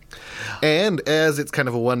into that. And as it's kind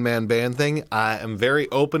of a one-man band thing, I am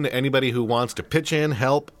very open to anybody who wants to pitch in,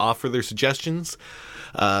 help, offer their suggestions.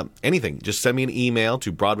 Anything. Just send me an email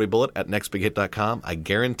to BroadwayBullet@nextbighit.com. I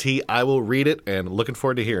guarantee I will read it, and looking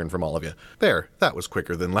forward to hearing from all of you. There, that was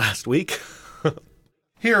quicker than last week.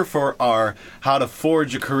 Here for our How to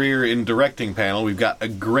Forge a Career in Directing panel, we've got a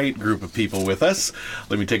great group of people with us.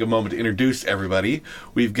 Let me take a moment to introduce everybody.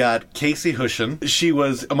 We've got Casey Hushen. She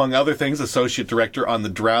was, among other things, Associate Director on The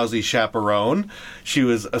Drowsy Chaperone. She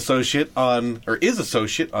was is associate on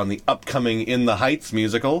the upcoming In the Heights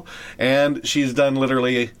musical. And she's done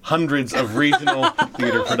literally hundreds of regional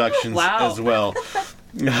theater productions as well.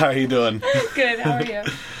 How are you doing? Good, how are you?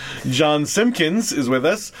 John Simpkins is with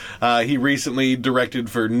us. He recently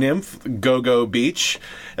directed for Nymph, Go-Go Beach,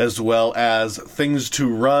 as well as Things to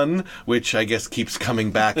Run, which I guess keeps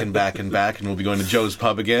coming back and back and back, and we'll be going to Joe's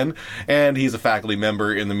Pub again. And he's a faculty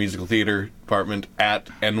member in the musical theater department at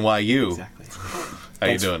NYU. Exactly. How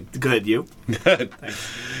you doing? Good, you? Good.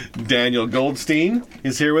 Daniel Goldstein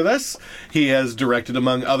is here with us. He has directed,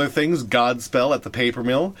 among other things, Godspell at the Paper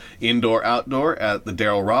Mill, Indoor Outdoor at the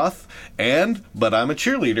Daryl Roth, and But I'm a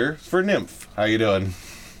Cheerleader for Nymph. How you doing?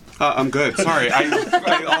 I'm good. Sorry, I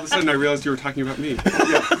all of a sudden I realized you were talking about me.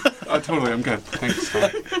 Yeah, totally. I'm good. Thanks.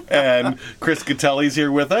 And Chris Gattelli's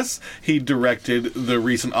here with us. He directed the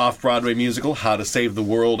recent off-Broadway musical How to Save the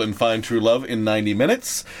World and Find True Love in 90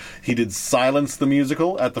 Minutes. He did Silence the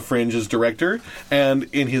Musical at the Fringe as director, and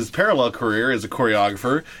in his parallel career as a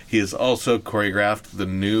choreographer, he has also choreographed the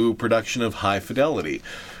new production of High Fidelity.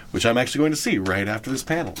 which I'm actually going to see right after this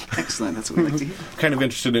panel. Excellent. That's what we like to hear. Kind of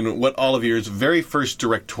interested in what Oliver's very first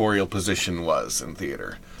directorial position was in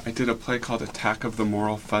theater. I did a play called Attack of the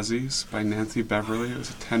Moral Fuzzies by Nancy Beverly. It was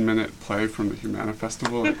a 10-minute play from the Humana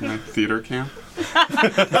Festival at my theater camp.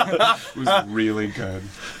 It was really good.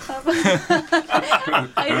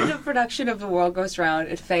 I did a production of The World Goes Round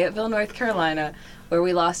at Fayetteville, North Carolina, where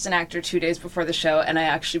we lost an actor 2 days before the show, and I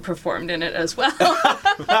actually performed in it as well.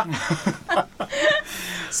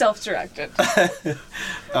 Self-directed.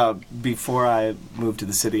 Before I moved to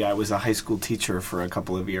the city, I was a high school teacher for a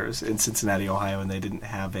couple of years in Cincinnati, Ohio, and they didn't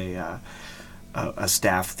have a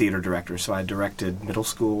staff theater director, so I directed middle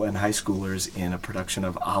school and high schoolers in a production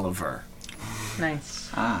of Oliver. Nice.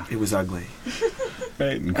 It was ugly.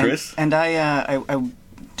 Right, and Chris? And I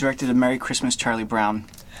directed A Merry Christmas, Charlie Brown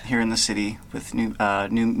here in the city with new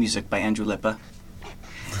music by Andrew Lippa.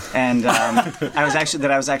 And I was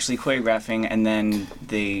actually choreographing, and then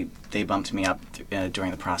they bumped me up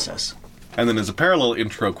during the process. And then as a parallel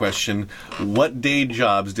intro question, what day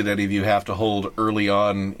jobs did any of you have to hold early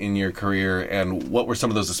on in your career, and what were some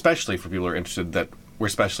of those, especially for people who are interested, that were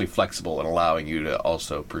especially flexible in allowing you to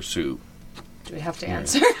also pursue? Do we have to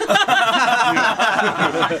answer?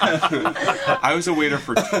 I was a waiter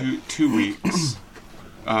for two weeks.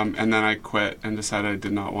 And then I quit and decided I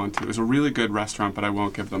did not want to. It was a really good restaurant, but I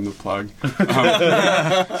won't give them the plug.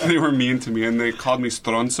 They were mean to me, and they called me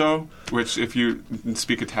stronzo, which if you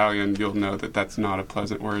speak Italian, you'll know that that's not a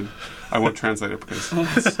pleasant word. I won't translate it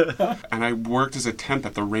because and I worked as a temp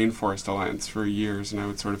at the Rainforest Alliance for years, and I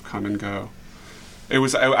would sort of come and go. I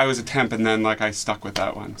was a temp, and then I stuck with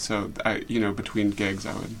that one. So between gigs,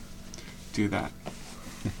 I would do that.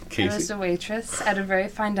 Casey? I was a waitress at a very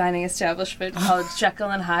fine dining establishment called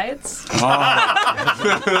Jekyll and Hyde's. Oh.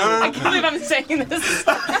 I can't believe I'm saying this.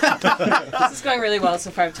 This is going really well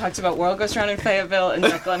so far. I've talked about World Goes Round in Fayetteville and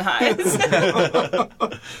Jekyll and Hyde's.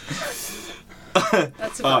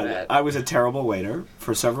 That's about it. I was a terrible waiter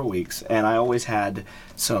for several weeks, and I always had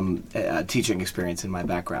some teaching experience in my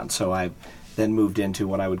background. So I then moved into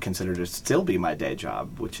what I would consider to still be my day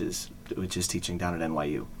job, which is teaching down at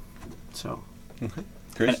NYU. So. Okay.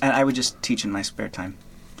 And I would just teach in my spare time.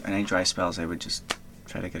 On any dry spells, I would just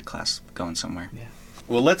try to get a class going somewhere. Yeah.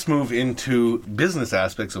 Well, let's move into business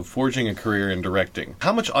aspects of forging a career in directing.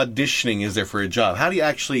 How much auditioning is there for a job? How do you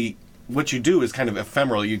actually... What you do is kind of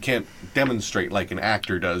ephemeral. You can't demonstrate like an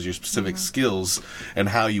actor does your specific skills and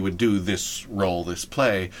how you would do this role, this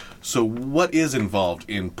play. So what is involved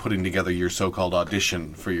in putting together your so-called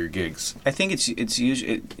audition for your gigs? I think it's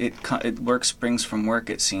usually it work springs from work.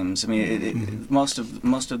 It seems. I mean, most of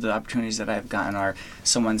the opportunities that I've gotten are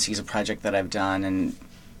someone sees a project that I've done and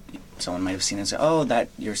someone might have seen it and say, "Oh, that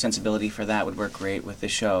your sensibility for that would work great with the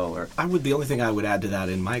show." Or the only thing I would add to that,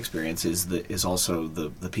 in my experience, is also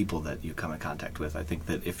the people that you come in contact with. I think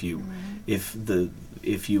that if you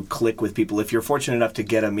click with people, if you're fortunate enough to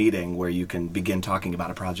get a meeting where you can begin talking about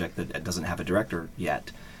a project that doesn't have a director yet,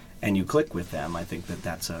 and you click with them, I think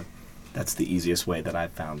that's the easiest way that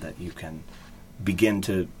I've found that you can begin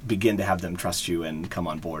to have them trust you and come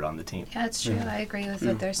on board on the team. Yeah, it's true. I agree with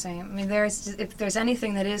what they're saying. I mean, if there's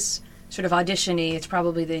anything that is sort of audition-y, it's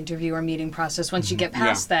probably the interview or meeting process. Once you get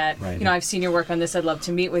past that, right. I've seen your work on this, I'd love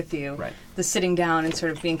to meet with you. Right. The sitting down and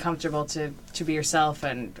sort of being comfortable to be yourself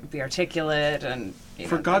and be articulate. And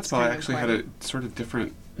for Godspell, I actually had a sort of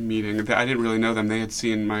different meeting. I didn't really know them. They had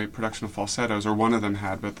seen my production of Falsettos, or one of them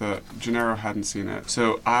had, but the Gennaro hadn't seen it.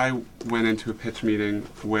 So I went into a pitch meeting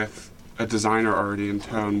with a designer already in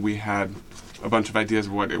tone. We had a bunch of ideas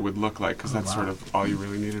of what it would look like, because that's sort of all you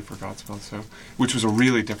really needed for Godspell, which was a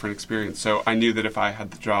really different experience. So I knew that if I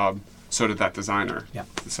had the job, so did that designer,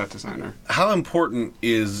 the set designer. How important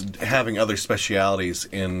is having other specialities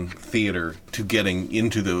in theater to getting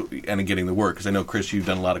into getting the work? Because I know, Chris, you've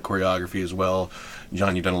done a lot of choreography as well.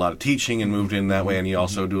 John, you've done a lot of teaching and moved in that way, and you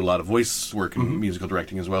also do a lot of voice work and musical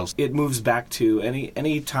directing as well. It moves back to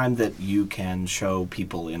any time that you can show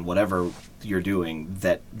people in whatever you're doing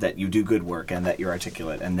that you do good work and that you're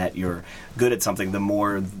articulate and that you're good at something, the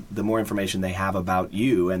more information they have about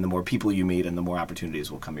you and the more people you meet and the more opportunities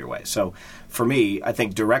will come your way. So for me, I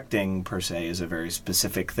think directing per se is a very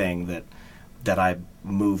specific thing that I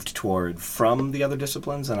moved toward from the other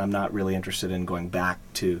disciplines, and I'm not really interested in going back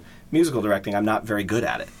to musical directing. I'm not very good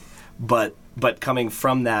at it. But coming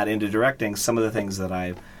from that into directing, some of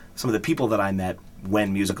the people that I met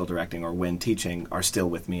when musical directing or when teaching are still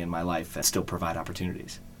with me in my life and still provide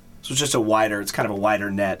opportunities. So it's just it's kind of a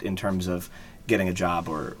wider net in terms of getting a job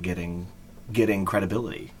or getting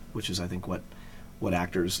credibility, which is I think what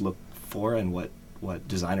actors look for and what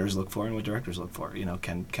designers look for and what directors look for.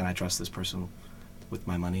 Can I trust this person with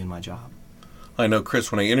my money and my job. I know,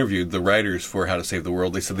 Chris, when I interviewed the writers for How to Save the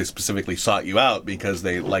World, they said they specifically sought you out because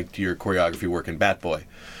they liked your choreography work in Bat Boy.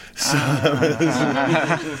 So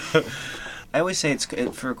I always say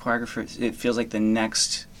for a choreographer, it feels like the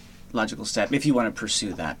next logical step if you want to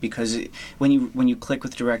pursue that, because when you click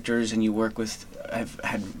with directors and you work with,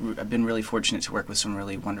 I've been really fortunate to work with some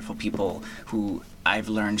really wonderful people who I've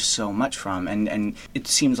learned so much from, and it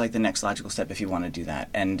seems like the next logical step if you want to do that,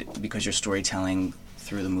 and because you're storytelling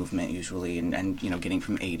through the movement usually, and you know, getting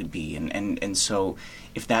from A to B, and so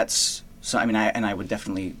if that's so, I mean, I would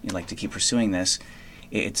definitely like to keep pursuing this.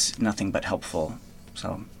 It's nothing but helpful.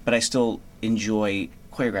 So, but I still enjoy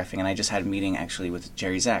choreographing, and I just had a meeting actually with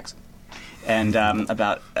Jerry Zaks, and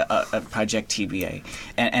about a project TBA,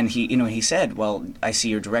 and he said, well, I see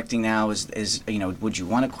you're directing now. Is would you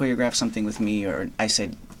want to choreograph something with me? Or I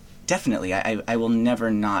said, definitely. I will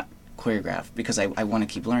never not choreograph because I want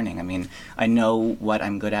to keep learning. I mean, I know what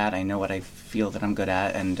I'm good at. I know what I feel that I'm good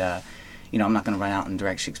at, and I'm not going to run out and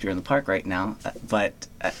direct Shakespeare in the Park right now, but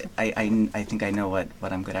I think I know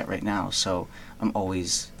what I'm good at right now. So I'm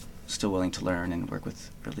always still willing to learn and work with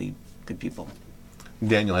really good people.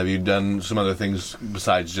 Daniel, have you done some other things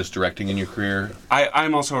besides just directing in your career?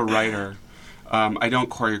 I'm also a writer. I don't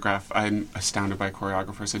choreograph. I'm astounded by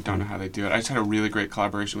choreographers. I don't know how they do it. I just had a really great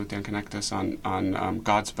collaboration with Dan Connectus on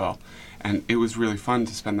Godspell, and it was really fun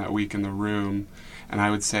to spend that week in the room. And I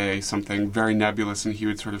would say something very nebulous, and he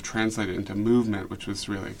would sort of translate it into movement, which was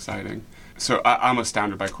really exciting. So I'm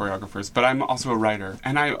astounded by choreographers, but I'm also a writer,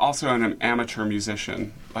 and I also am an amateur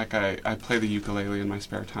musician. Like I play the ukulele in my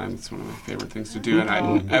spare time. It's one of my favorite things to do.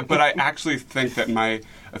 But I actually think that my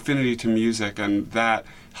affinity to music and that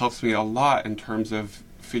helps me a lot in terms of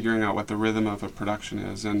figuring out what the rhythm of a production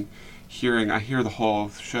is, and I hear the whole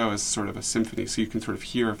show as sort of a symphony, so you can sort of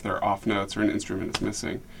hear if there are off notes or an instrument is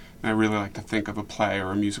missing. And I really like to think of a play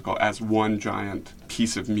or a musical as one giant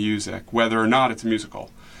piece of music, whether or not it's a musical.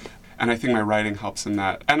 And I think my writing helps in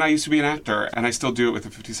that. And I used to be an actor, and I still do it with the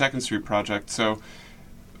 52nd Street Project. So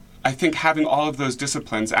I think having all of those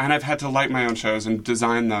disciplines, and I've had to light my own shows and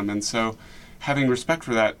design them, and so having respect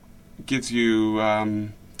for that gives you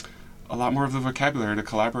a lot more of the vocabulary to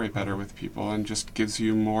collaborate better with people and just gives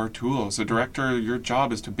you more tools. A director, your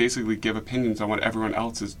job is to basically give opinions on what everyone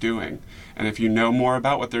else is doing. And if you know more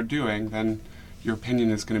about what they're doing, then your opinion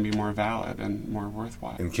is going to be more valid and more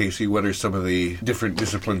worthwhile. And Casey, what are some of the different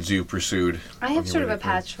disciplines you pursued? I have sort of a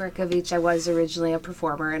patchwork of each. I was originally a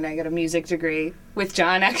performer, and I got a music degree with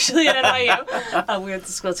John, actually, at NYU. We went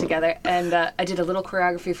to school together, and I did a little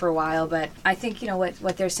choreography for a while, but I think,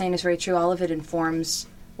 what they're saying is very true. All of it informs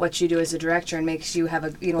what you do as a director and makes you have a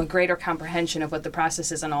greater comprehension of what the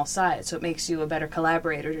process is on all sides. So it makes you a better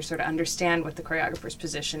collaborator to sort of understand what the choreographer's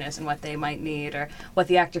position is and what they might need, or what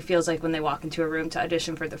the actor feels like when they walk into a room to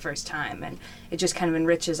audition for the first time. And it just kind of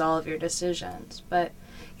enriches all of your decisions. But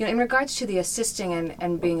in regards to the assisting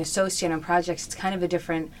and being associate on projects, it's kind of a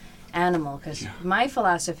different animal, because my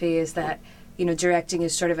philosophy is that directing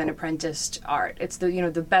is sort of an apprenticed art. It's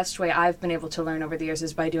the best way I've been able to learn over the years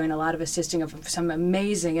is by doing a lot of assisting of some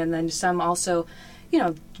amazing, and then some also,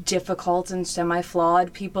 difficult and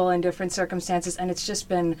semi-flawed people in different circumstances. And it's just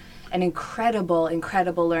been an incredible,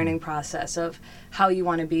 incredible learning process of how you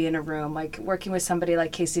want to be in a room. Like working with somebody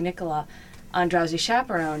like Casey Nicola on Drowsy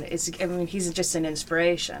Chaperone, he's just an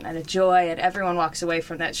inspiration and a joy, and everyone walks away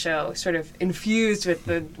from that show sort of infused with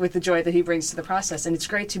the joy that he brings to the process. And it's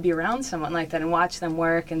great to be around someone like that and watch them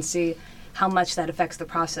work and see how much that affects the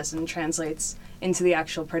process and translates into the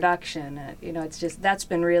actual production. It's just, that's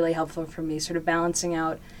been really helpful for me, sort of balancing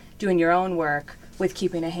out doing your own work with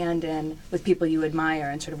keeping a hand in with people you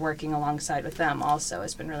admire, and sort of working alongside with them also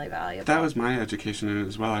has been really valuable. That was my education in it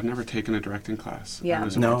as well. I've never taken a directing class. Yeah.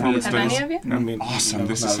 Have any of you? Awesome.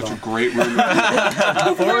 This is such a great room.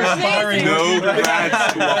 No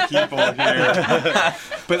grad school people here.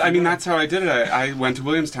 But that's how I did it. I went to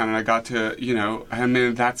Williamstown, and I got to,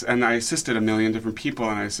 and I assisted a million different people,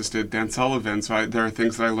 and I assisted Dan Sullivan. So there are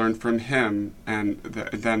things that I learned from him. And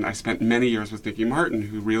then I spent many years with Nicky Martin,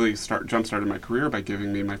 who really jump-started my career by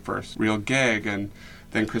giving me my first real gig. And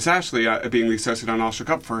then Chris Ashley, being the associate on All Shook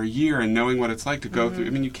Up for a year and knowing what it's like to go through.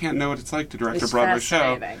 You can't know what it's like to direct a Broadway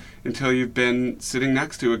show until you've been sitting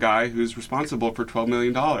next to a guy who's responsible for $12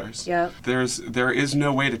 million. Yep. There is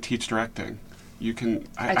no way to teach directing. You can.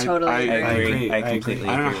 I totally agree. I completely agree.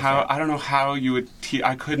 I don't know how you would.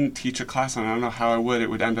 I couldn't teach a class on it. I don't know how I would. It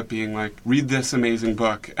would end up being like, read this amazing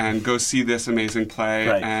book and go see this amazing play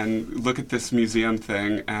and look at this museum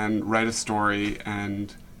thing and write a story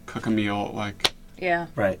and cook a meal. Yeah.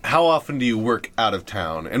 Right. How often do you work out of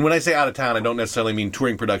town? And when I say out of town, I don't necessarily mean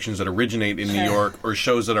touring productions that originate in New York or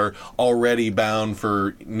shows that are already bound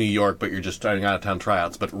for New York, but you're just starting out of town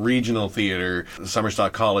tryouts. But regional theater, summer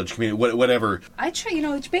stock college, community, whatever. I try,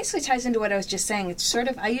 it basically ties into what I was just saying. It's sort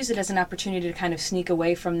of, I use it as an opportunity to kind of sneak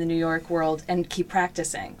away from the New York world and keep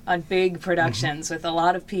practicing on big productions with a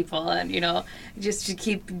lot of people, and just to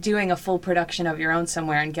keep doing a full production of your own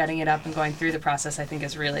somewhere and getting it up and going through the process, I think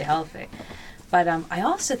is really healthy. But I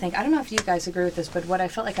also think, I don't know if you guys agree with this, but what I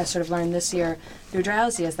felt like I sort of learned this year through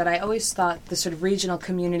Drowsy is that I always thought the sort of regional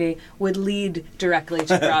community would lead directly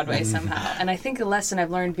to Broadway somehow. And I think the lesson I've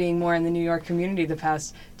learned being more in the New York community the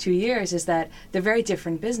past 2 years is that they're very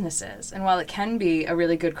different businesses. And while it can be a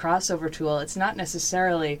really good crossover tool, it's not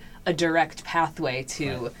necessarily a direct pathway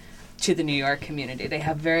to the New York community. They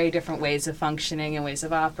have very different ways of functioning and ways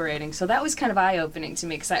of operating. So that was kind of eye-opening to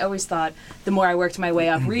me, because I always thought the more I worked my way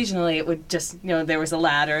up regionally, it would just, there was a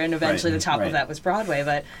ladder, and eventually the top of that was Broadway.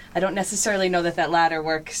 But I don't necessarily know that ladder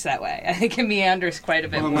works that way. I think it meanders quite a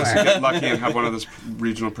bit more. Unless you get lucky and have one of those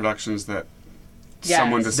regional productions that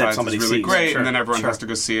someone decides is really great, and then everyone has to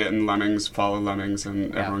go see it, and Lemmings follow Lemmings,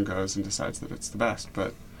 and everyone goes and decides that it's the best.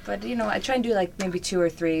 But I try and do like maybe 2 or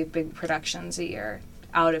 3 big productions a year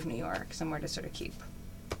out of New York, somewhere to sort of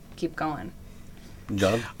keep going.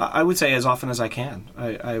 John? I would say as often as I can.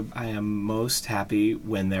 I am most happy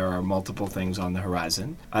when there are multiple things on the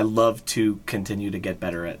horizon. I love to continue to get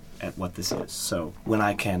better at what this is. So when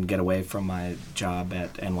I can get away from my job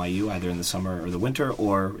at NYU, either in the summer or the winter,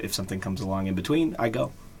 or if something comes along in between, I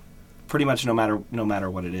go. Pretty much no matter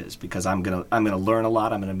what it is, because I'm gonna learn a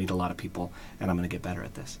lot, I'm gonna meet a lot of people, and I'm gonna get better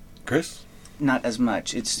at this. Chris? Not as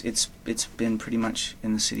much. It's been pretty much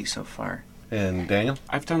in the city so far. And Daniel?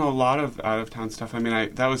 I've done a lot of out-of-town stuff. I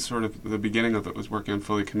mean, that was sort of the beginning of it, was working on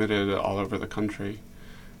Fully Committed all over the country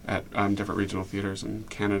at different regional theaters in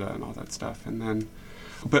Canada and all that stuff. And then,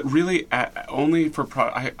 but really, only for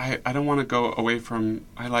I don't want to go away from,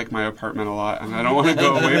 I like my apartment a lot, and I don't want to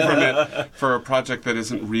go away from it for a project that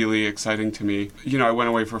isn't really exciting to me. I went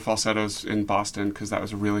away for Falsettos in Boston because that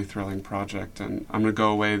was a really thrilling project, and I'm going to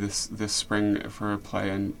go away this spring for a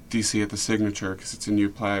play in DC at the Signature, because it's a new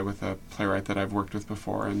play with a playwright that I've worked with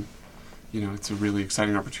before, and it's a really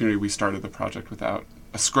exciting opportunity. We started the project without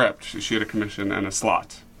a script. She had a commission and a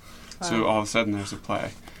slot. Wow. So all of a sudden there's a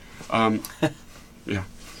play. Yeah,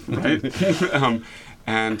 right.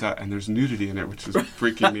 And there's nudity in it, which is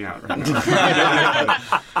freaking me out right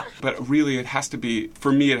now. But really, it has to be,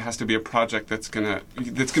 for me, it has to be a project that's gonna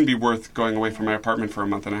be worth going away from my apartment for a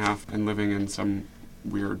month and a half and living in some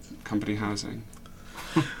weird company housing.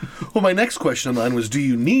 Well, my next question on was, do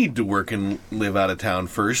you need to work and live out of town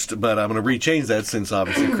first? But I'm going to rechange that, since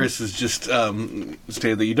obviously Chris has just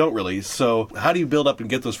stated that you don't really. So how do you build up and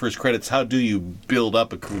get those first credits? How do you build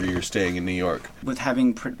up a career staying in New York? With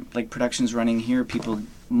having productions running here,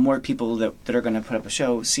 more people that are going to put up a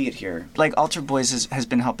show see it here. Like Altar Boys has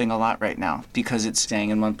been helping a lot right now, because it's staying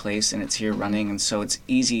in one place and it's here running, and so it's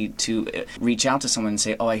easy to reach out to someone and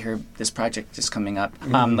say, oh, I hear this project is coming up.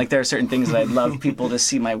 Like there are certain things that I'd love people to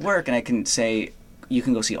see my work, and I can say, you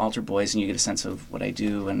can go see Altar Boys and you get a sense of what I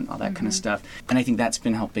do and all that kind of stuff. And I think that's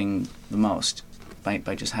been helping the most. By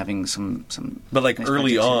just having some But like nice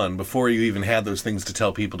early on, before you even had those things to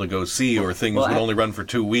tell people to go see, or things would only run for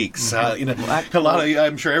 2 weeks.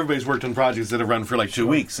 I'm sure everybody's worked on projects that have run for like 2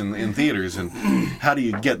 weeks in theaters. And how do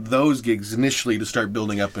you get those gigs initially to start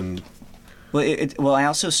building up? And well, I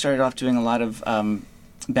also started off doing a lot of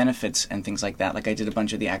benefits and things like that. Like I did a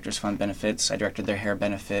bunch of the Actors Fund benefits. I directed their hair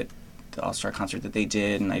benefit, the All-Star concert that they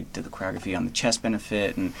did, and I did the choreography on the chess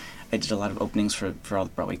benefit, and I did a lot of openings for all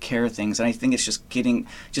the Broadway Care things. And I think it's just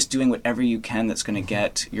doing whatever you can that's going to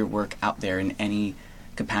get your work out there in any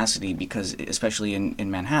capacity, because especially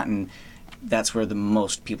in Manhattan, that's where the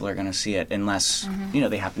most people are going to see it, unless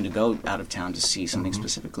they happen to go out of town to see something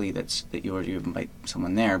specifically that you invite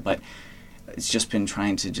someone there. But it's just been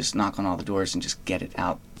trying to just knock on all the doors and just get it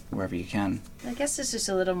out wherever you can. I guess this is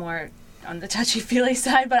a little more on the touchy-feely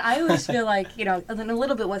side, but I always feel like, a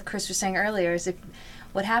little bit what Chris was saying earlier is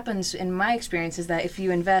what happens in my experience is that if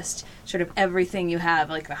you invest sort of everything you have,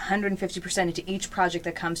 like 150% into each project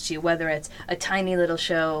that comes to you, whether it's a tiny little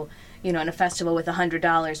show, in a festival with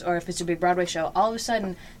 $100, or if it's a big Broadway show, all of a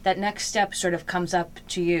sudden that next step sort of comes up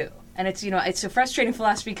to you. And it's, it's a frustrating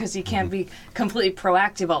philosophy because you can't be completely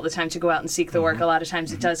proactive all the time to go out and seek the work. A lot of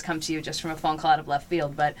times it does come to you just from a phone call out of left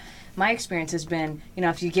field. But my experience has been,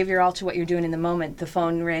 if you give your all to what you're doing in the moment, the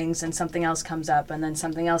phone rings and something else comes up, and then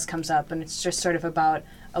something else comes up. And it's just sort of about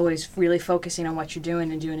always really focusing on what you're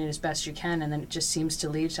doing and doing it as best you can. And then it just seems to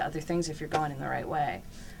lead to other things if you're going in the right way.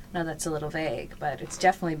 No, that's a little vague, but it's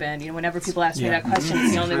definitely been, whenever people ask me that question,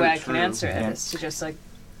 it's the only way I can answer it, is to just,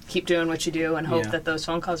 keep doing what you do and hope that those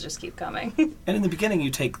phone calls just keep coming. And in the beginning,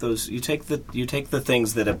 you take the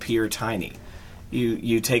things that appear tiny.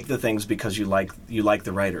 You take the things because you like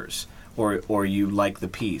the writers, or you like the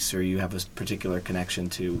piece, or you have a particular connection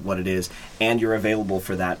to what it is, and you're available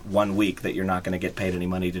for that 1 week that you're not going to get paid any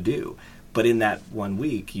money to do. But in that 1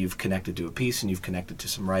 week, you've connected to a piece, and you've connected to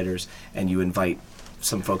some writers, and you invite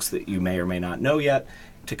some folks that you may or may not know yet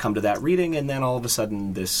to come to that reading, and then all of a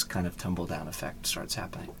sudden this kind of tumble-down effect starts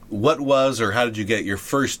happening. What was or how did you get your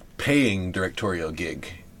first paying directorial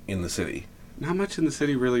gig in the city? Not much in the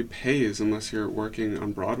city really pays unless you're working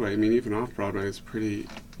on Broadway. I mean, even off-Broadway is pretty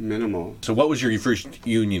minimal. So what was your first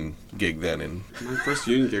union gig then? My first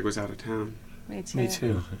union gig was out of town. Me too. Me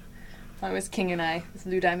too. Mine was King and I with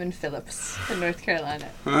Lou Diamond Phillips in North Carolina.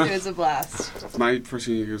 It was a blast. My first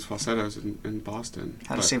union gig was Falsettos in Boston.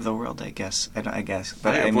 How to Save the World, I guess. I guess.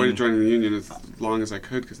 But I avoided joining the union as long as I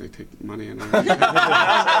could because they take money and I didn't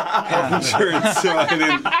have insurance, so I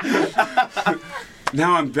didn't.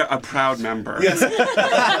 Now I'm a proud member. Yes.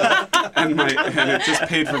 and it just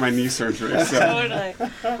paid for my knee surgery. So. Totally.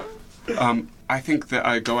 I think that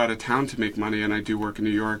I go out of town to make money, and I do work in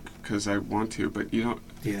New York because I want to. But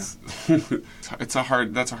that's a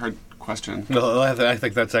hard question. No, I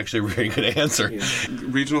think that's actually a very good answer. Yeah.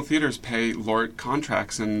 Regional theaters pay LORT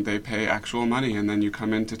contracts, and they pay actual money, and then you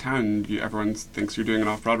come into town, and everyone thinks you're doing an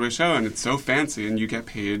off-Broadway show, and it's so fancy, and you get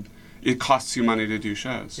paid. It costs you money to do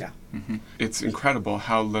shows. Yeah. Mm-hmm. It's incredible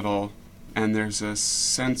how little, and there's a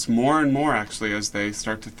sense more and more, actually, as they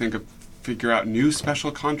start to figure out new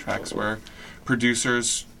special contracts where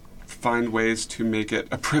producers find ways to make it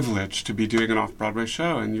a privilege to be doing an off-Broadway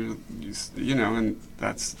show, and and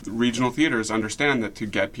that's regional theaters understand that to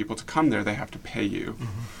get people to come there, they have to pay you.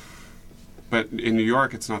 Mm-hmm. But in New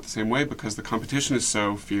York, it's not the same way because the competition is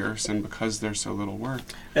so fierce and because there's so little work.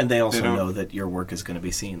 And they also know that your work is going to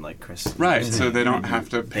be seen, like Chris. Right, so they don't have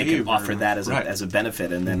to pay you. They can offer that as a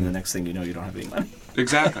benefit, and then the next thing you know, you don't have any money.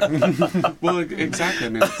 Exactly. Well, exactly. I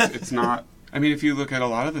mean, it's not... I mean, if you look at a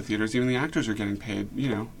lot of the theaters, even the actors are getting paid,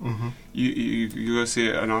 Mm-hmm. You go see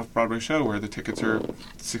an off-Broadway show where the tickets are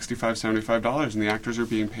 $65, $75, and the actors are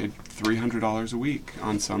being paid $300 a week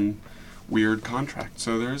on some weird contract.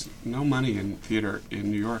 So there's no money in theater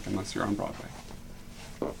in New York unless you're on Broadway.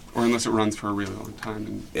 Or unless it runs for a really long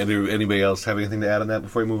time. Anybody else have anything to add on that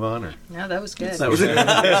before we move on? Or? No, that was good. That was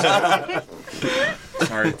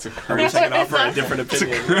Sorry, it's a Are we taking off for a different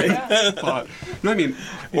opinion? It's a great thought. No, I mean,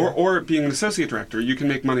 or being an associate director, you can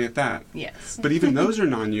make money at that. Yes. But even those are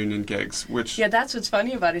non-union gigs, which... Yeah, that's what's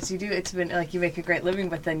funny about it. It's been like you make a great living,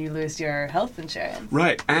 but then you lose your health insurance.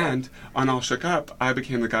 Right, and on All Shook Up, I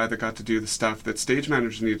became the guy that got to do the stuff that stage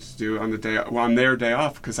managers needed to do on their day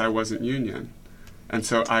off because I wasn't union. And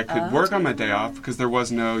so I could work on my day off because there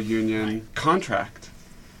was no union contract.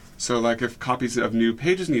 So, like, if copies of new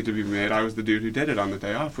pages needed to be made, I was the dude who did it on the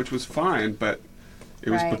day off, which was fine, but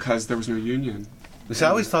it was because there was no union. See, I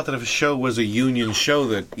always thought that if a show was a union show,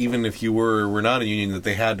 that even if you were not a union, that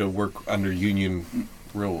they had to work under union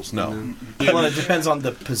rules. No. Well, it depends on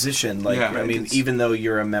the position. I mean, even though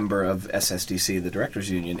you're a member of SSDC, the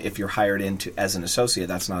Directors Union, if you're hired into as an associate,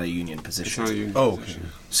 that's not a union position. It's not a union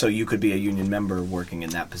position. So you could be a union member working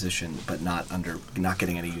in that position, but not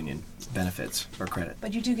getting any union benefits or credit.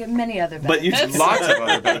 But you do get many other benefits. But you get lots of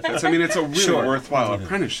other benefits. I mean, it's a really worthwhile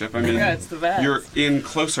apprenticeship. I mean, it's the best. You're in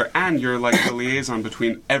closer, and you're like the liaison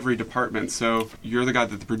between every department. So you're the guy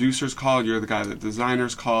that the producers call, you're the guy that the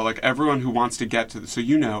designers call, like everyone who wants to get to so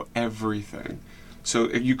you know everything. So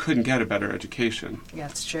you couldn't get a better education. Yeah,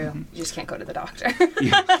 it's true. Mm-hmm. You just can't go to the doctor.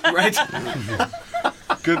 Right?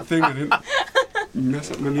 Good thing I didn't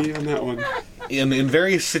mess up my knee on that one. In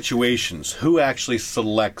various situations, who actually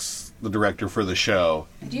selects the director for the show?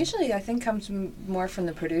 It usually, I think, comes more from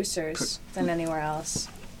the producers than anywhere else.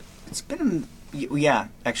 It's been... Yeah,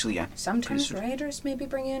 actually, yeah. Sometimes writers maybe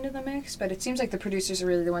bring you into the mix, but it seems like the producers are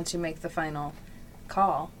really the ones who make the final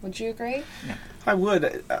call. Would you agree? Yeah. I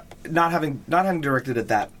would. Not having directed at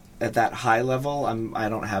that high level, I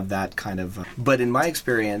don't have that kind of... but in my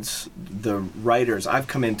experience, the writers... I've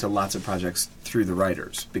come into lots of projects through the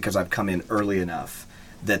writers because I've come in early enough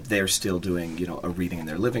that they're still doing, a reading in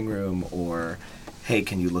their living room, or, hey,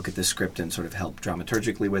 can you look at this script and sort of help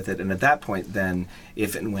dramaturgically with it? And at that point, then,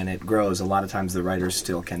 if and when it grows, a lot of times the writers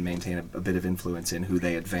still can maintain a bit of influence in who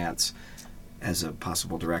they advance as a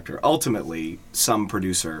possible director. Ultimately, some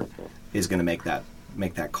producer is going to make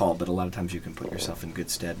that call, but a lot of times you can put yourself in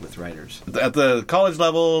good stead with writers. At the college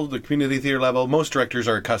level, the community theater level, most directors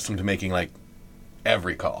are accustomed to making like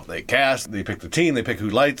every call. They cast, they pick the team, they pick who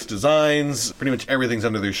lights, designs, pretty much everything's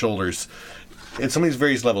under their shoulders. At some of these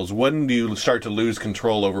various levels, when do you start to lose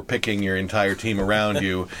control over picking your entire team around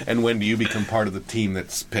you, and when do you become part of the team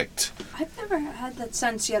that's picked? I've never had that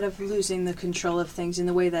sense yet of losing the control of things in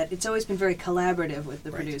the way that it's always been very collaborative with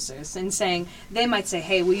the producers and saying, they might say,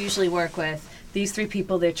 hey, we usually work with these 3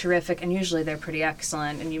 people, they're terrific, and usually they're pretty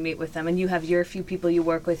excellent, and you meet with them, and you have your few people you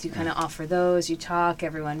work with, you kind of offer those, you talk,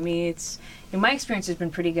 everyone meets. And my experience has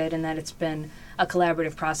been pretty good in that it's been a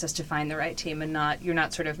collaborative process to find the right team, and you're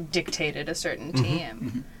not sort of dictated a certain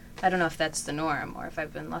team. I don't know if that's the norm or if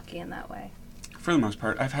I've been lucky in that way. For the most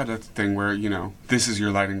part, I've had a thing where, this is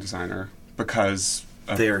your lighting designer because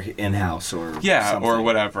they're in-house or something. Or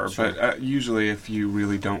whatever. Sure. But usually if you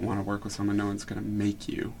really don't want to work with someone, no one's going to make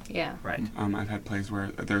you. Yeah. Right. I've had plays where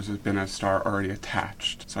there's been a star already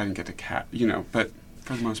attached, so I didn't get to but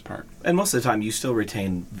for the most part. And most of the time you still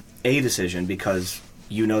retain a decision because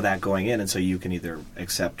you know that going in, and so you can either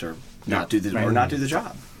accept or not do the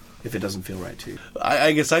job if it doesn't feel right to you.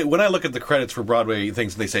 I guess when I look at the credits for Broadway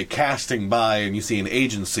things, they say casting by, and you see an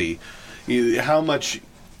agency. How much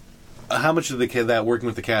of that working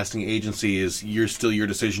with the casting agency is still your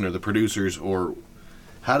decision, or the producers, or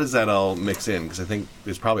how does that all mix in? Because I think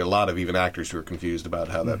there's probably a lot of even actors who are confused about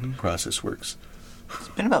how that process works. It's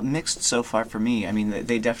been about mixed so far for me. I mean,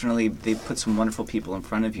 they put some wonderful people in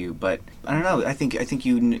front of you, but I don't know. I think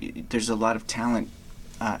there's a lot of talent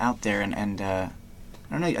out there, and I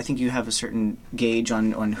don't know. I think you have a certain gauge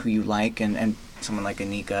on who you like, and someone like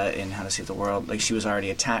Anika in How to Save the World, like she was already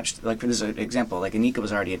attached. Like, this is an example. Like, Anika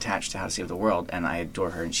was already attached to How to Save the World, and I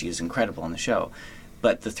adore her, and she is incredible in the show.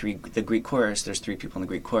 But the Greek chorus, there's 3 people in the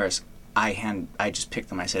Greek chorus. I just picked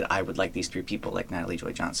them. I said I would like these 3 people, like Natalie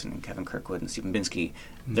Joy Johnson and Kevin Kirkwood and Stephen Binsky.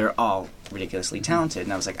 They're all ridiculously talented,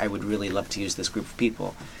 and I was like, I would really love to use this group of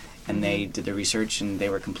people. And they did the research, and they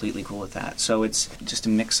were completely cool with that. So it's just a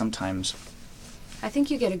mix sometimes. I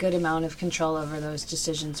think you get a good amount of control over those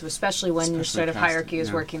decisions, especially when your sort of hierarchy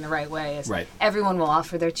is working the right way. Right. Everyone will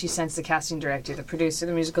offer their 2 cents, the casting director, the producer,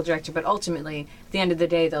 the musical director, but ultimately, at the end of the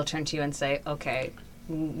day, they'll turn to you and say, okay,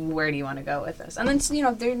 where do you want to go with this? And then,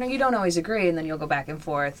 you don't always agree, and then you'll go back and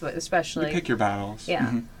forth, but especially... You pick your battles.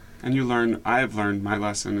 Yeah. And I've learned my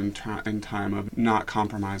lesson in time of not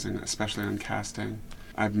compromising, especially on casting.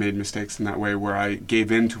 I've made mistakes in that way where I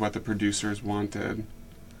gave in to what the producers wanted,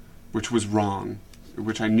 which was wrong,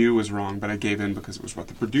 which I knew was wrong, but I gave in because it was what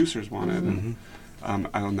the producers wanted. And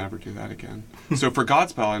I'll never do that again. So for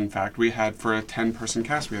Godspell, in fact, we had, for a 10-person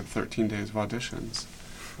cast, we had 13 days of auditions.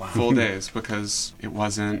 Wow. Full days, because it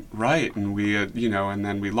wasn't right, and we had, and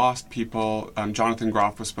then we lost people. Jonathan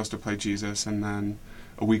Groff was supposed to play Jesus, and then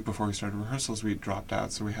a week before we started rehearsals, we dropped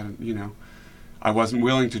out. So we had, I wasn't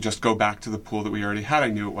willing to just go back to the pool that we already had. I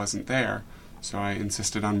knew it wasn't there, so I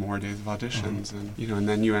insisted on more days of auditions, and and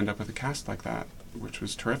then you end up with a cast like that, which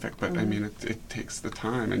was terrific. But I mean, it takes the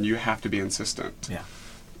time, and you have to be insistent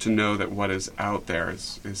to know that what is out there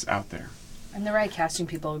is out there. And the right casting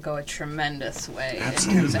people go a tremendous way in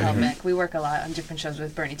terms of helping. We work a lot on different shows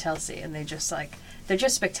with Bernie Telsey, and they're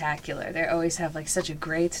just spectacular. They always have such a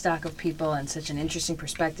great stock of people and such an interesting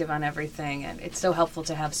perspective on everything, and it's so helpful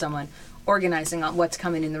to have someone organizing on what's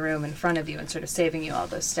coming in the room in front of you and sort of saving you all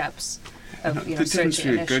those steps of the difference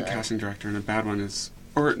between a good initially. casting director and a bad one is,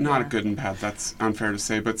 or not a good and bad, that's unfair to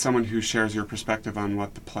say, but someone who shares your perspective on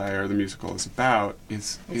what the play or the musical is about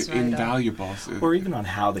is invaluable. Or even on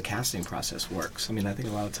how the casting process works. I mean, I think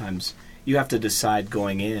a lot of times you have to decide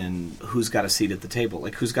going in who's got a seat at the table,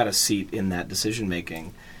 like who's got a seat in that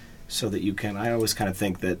decision-making, so that you can... I always kind of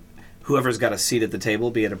think that whoever's got a seat at the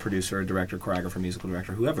table, be it a producer, a director, choreographer, musical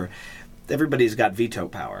director, whoever, everybody's got veto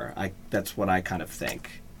power. That's what I kind of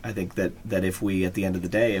think. I think that if we, at the end of the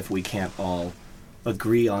day, if we can't all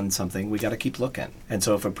agree on something, we got to keep looking. And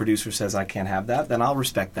so if a producer says I can't have that, then I'll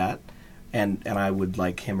respect that, and I would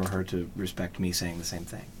like him or her to respect me saying the same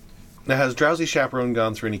thing. Now, has Drowsy Chaperone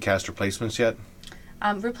gone through any cast replacements yet?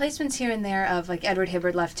 Replacements here and there of, Edward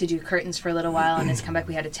Hibbard left to do curtains for a little while, and his comeback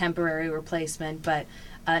we had a temporary replacement, but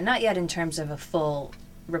not yet in terms of a full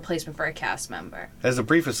replacement for a cast member. As a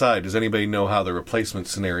brief aside, does anybody know how the replacement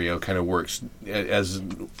scenario kind of works? As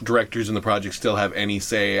directors in the project still have any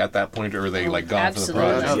say at that point, or are they gone for the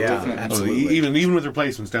project? Absolutely. Even with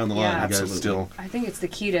replacements down the line, you guys still... I think it's the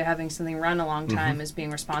key to having something run a long time is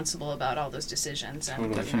being responsible about all those decisions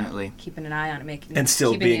and definitely keeping an eye on it, and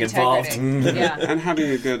still being involved. And having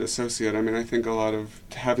a good associate. I mean, I think a lot of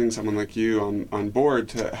having someone like you on board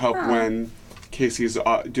to help when Casey's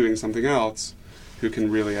doing something else who can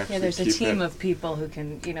really actually there's a keep team it. of people who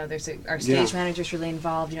can, our stage Yeah. manager's really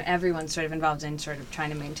involved. Everyone's sort of involved in sort of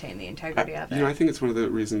trying to maintain the integrity of it. I think it's one of the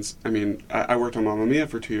reasons. I mean, I worked on Mamma Mia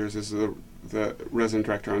for 2 years as the resident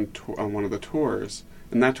director on one of the tours,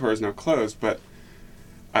 and that tour is now closed. But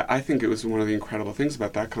I think it was one of the incredible things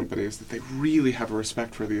about that company is that they really have a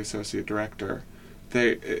respect for the associate director.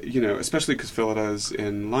 They, especially because Philida is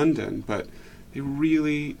in London, but they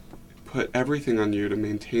really put everything on you to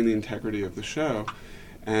maintain the integrity of the show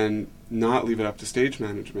and not leave it up to stage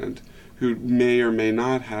management, who may or may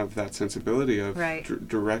not have that sensibility of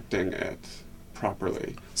directing it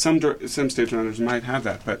properly. Some stage managers might have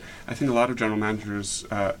that, but I think a lot of general managers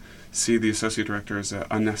see the associate director as an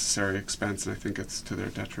unnecessary expense, and I think it's to their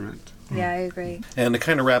detriment. Yeah, I agree. And to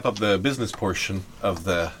kind of wrap up the business portion of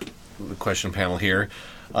the question panel here,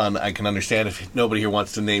 I can understand if nobody here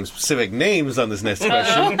wants to name specific names on this next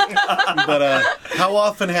question, but how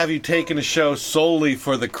often have you taken a show solely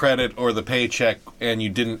for the credit or the paycheck and you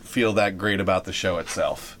didn't feel that great about the show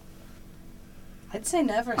itself? I'd say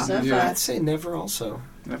never so Yeah, far. I'd say never also.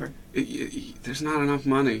 Never. There's not enough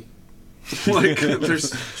money. If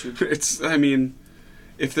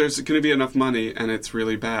there's going to be enough money and it's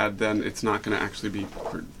really bad, then it's not going to actually be.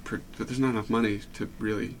 But there's not enough money to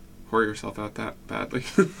really whore yourself out that badly.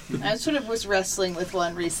 I sort of was wrestling with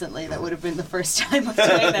one recently that would have been the first time of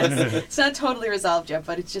doing this. It's not totally resolved yet,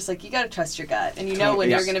 but it's just like you got to trust your gut, and when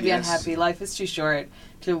you're going to be unhappy. Life is too short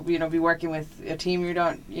to be working with a team you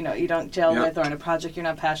don't gel with, or on a project you're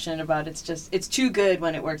not passionate about. It's too good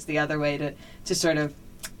when it works the other way to sort of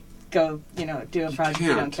go do a project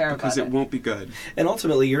you don't care about. Because it won't be good. And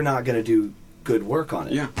ultimately, you're not going to do good work on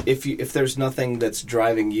it. Yeah. If there's nothing that's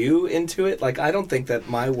driving you into it, like I don't think that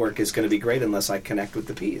my work is going to be great unless I connect with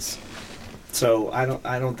the piece. So I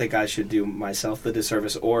don't think I should do myself the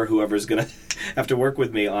disservice or whoever's going to have to work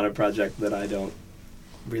with me on a project that I don't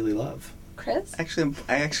really love. Chris? Actually,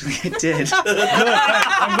 I did.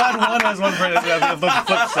 I'm glad one has one for the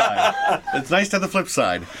flip side. It's nice to have the flip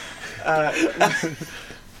side.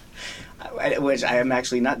 Which I am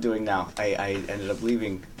actually not doing now. I ended up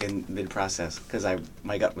leaving in mid-process because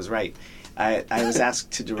my gut was right. I was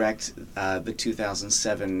asked to direct the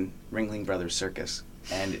 2007 Ringling Brothers Circus,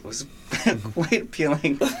 and it was quite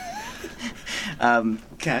appealing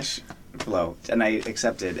cash flow, and I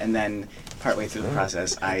accepted. And then partway through the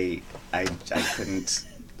process, I couldn't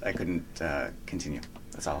continue.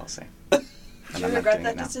 That's all I'll say. Do you regret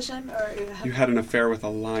that decision, or You had an affair with a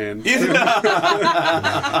lion. The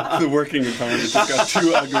working environment just got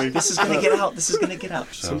too ugly. This is going to get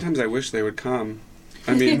out. Sometimes I wish they would come.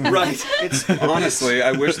 I mean, right. It's honestly,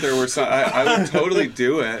 I wish there were some. I would totally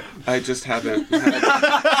do it. I just haven't.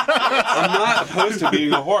 I'm not opposed to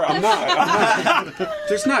being a whore. I'm not.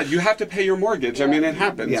 There's not. You have to pay your mortgage. I mean, it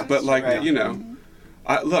happens. Yeah. But like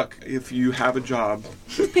Right. look, if you have a job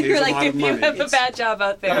that pays You're a like, lot if of you money, have a bad job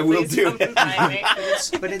out there, I will please do come it. and find me.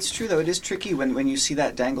 But it's true, though. It is tricky when you see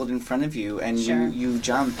that dangled in front of you and Sure. you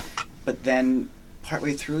jump, but then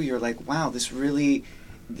partway through you're like, wow, this really,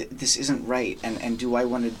 this isn't right. And do I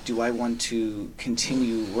want to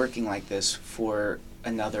continue working like this for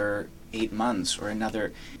another 8 months or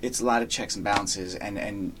another? It's a lot of checks and balances,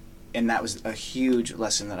 and that was a huge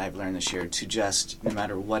lesson that I've learned this year, to just, no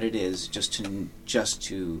matter what it is, just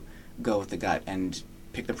to go with the gut and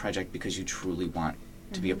pick the project because you truly want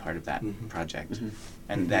to be a part of that project.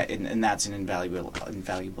 And that's an invaluable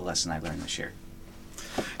lesson I learned this year.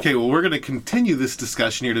 Okay, well, we're going to continue this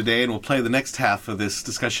discussion here today, and we'll play the next half of this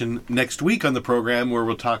discussion next week on the program, where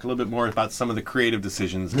we'll talk a little bit more about some of the creative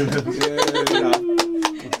decisions.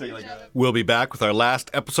 We'll be back with our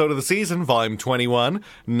last episode of the season, Volume 21,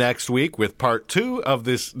 next week with Part 2 of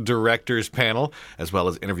this Directors Panel, as well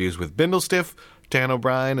as interviews with Bindlestiff, Dan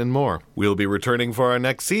O'Brien, and more. We'll be returning for our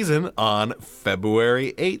next season on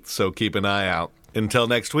February 8th, so keep an eye out. Until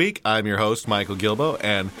next week, I'm your host, Michael Gilbo,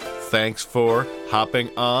 and thanks for hopping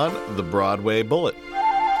on the Broadway Bullet.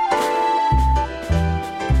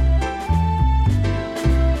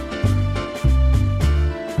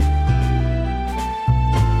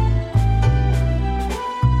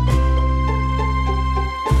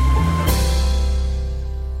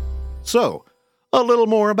 So, a little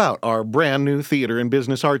more about our brand new theater and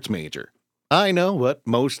business arts major. I know what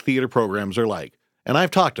most theater programs are like, and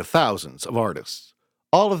I've talked to thousands of artists.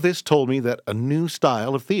 All of this told me that a new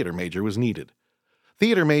style of theater major was needed.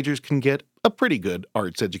 Theater majors can get a pretty good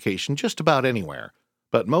arts education just about anywhere,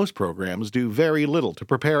 but most programs do very little to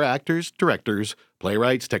prepare actors, directors,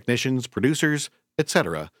 playwrights, technicians, producers,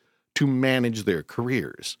 etc., to manage their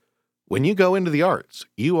careers. When you go into the arts,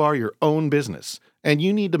 you are your own business, and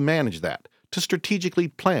you need to manage that to strategically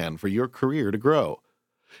plan for your career to grow.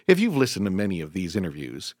 If you've listened to many of these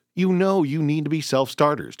interviews, you know you need to be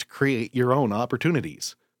self-starters to create your own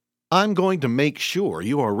opportunities. I'm going to make sure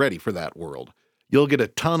you are ready for that world. You'll get a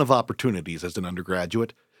ton of opportunities as an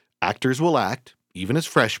undergraduate. Actors will act, even as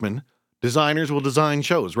freshmen. Designers will design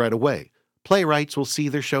shows right away. Playwrights will see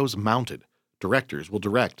their shows mounted. Directors will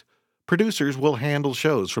direct. Producers will handle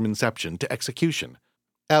shows from inception to execution.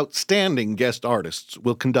 Outstanding guest artists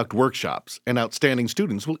will conduct workshops, and outstanding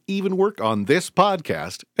students will even work on this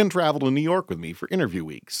podcast and travel to New York with me for interview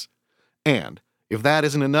weeks. And if that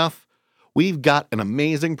isn't enough, we've got an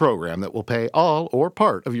amazing program that will pay all or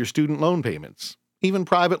part of your student loan payments, even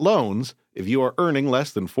private loans if you are earning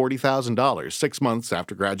less than $40,000 6 months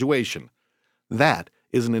after graduation. That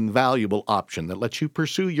is an invaluable option that lets you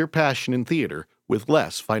pursue your passion in theater with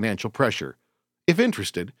less financial pressure. If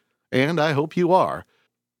interested, and I hope you are,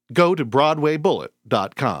 go to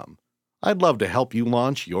BroadwayBullet.com. I'd love to help you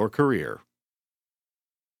launch your career.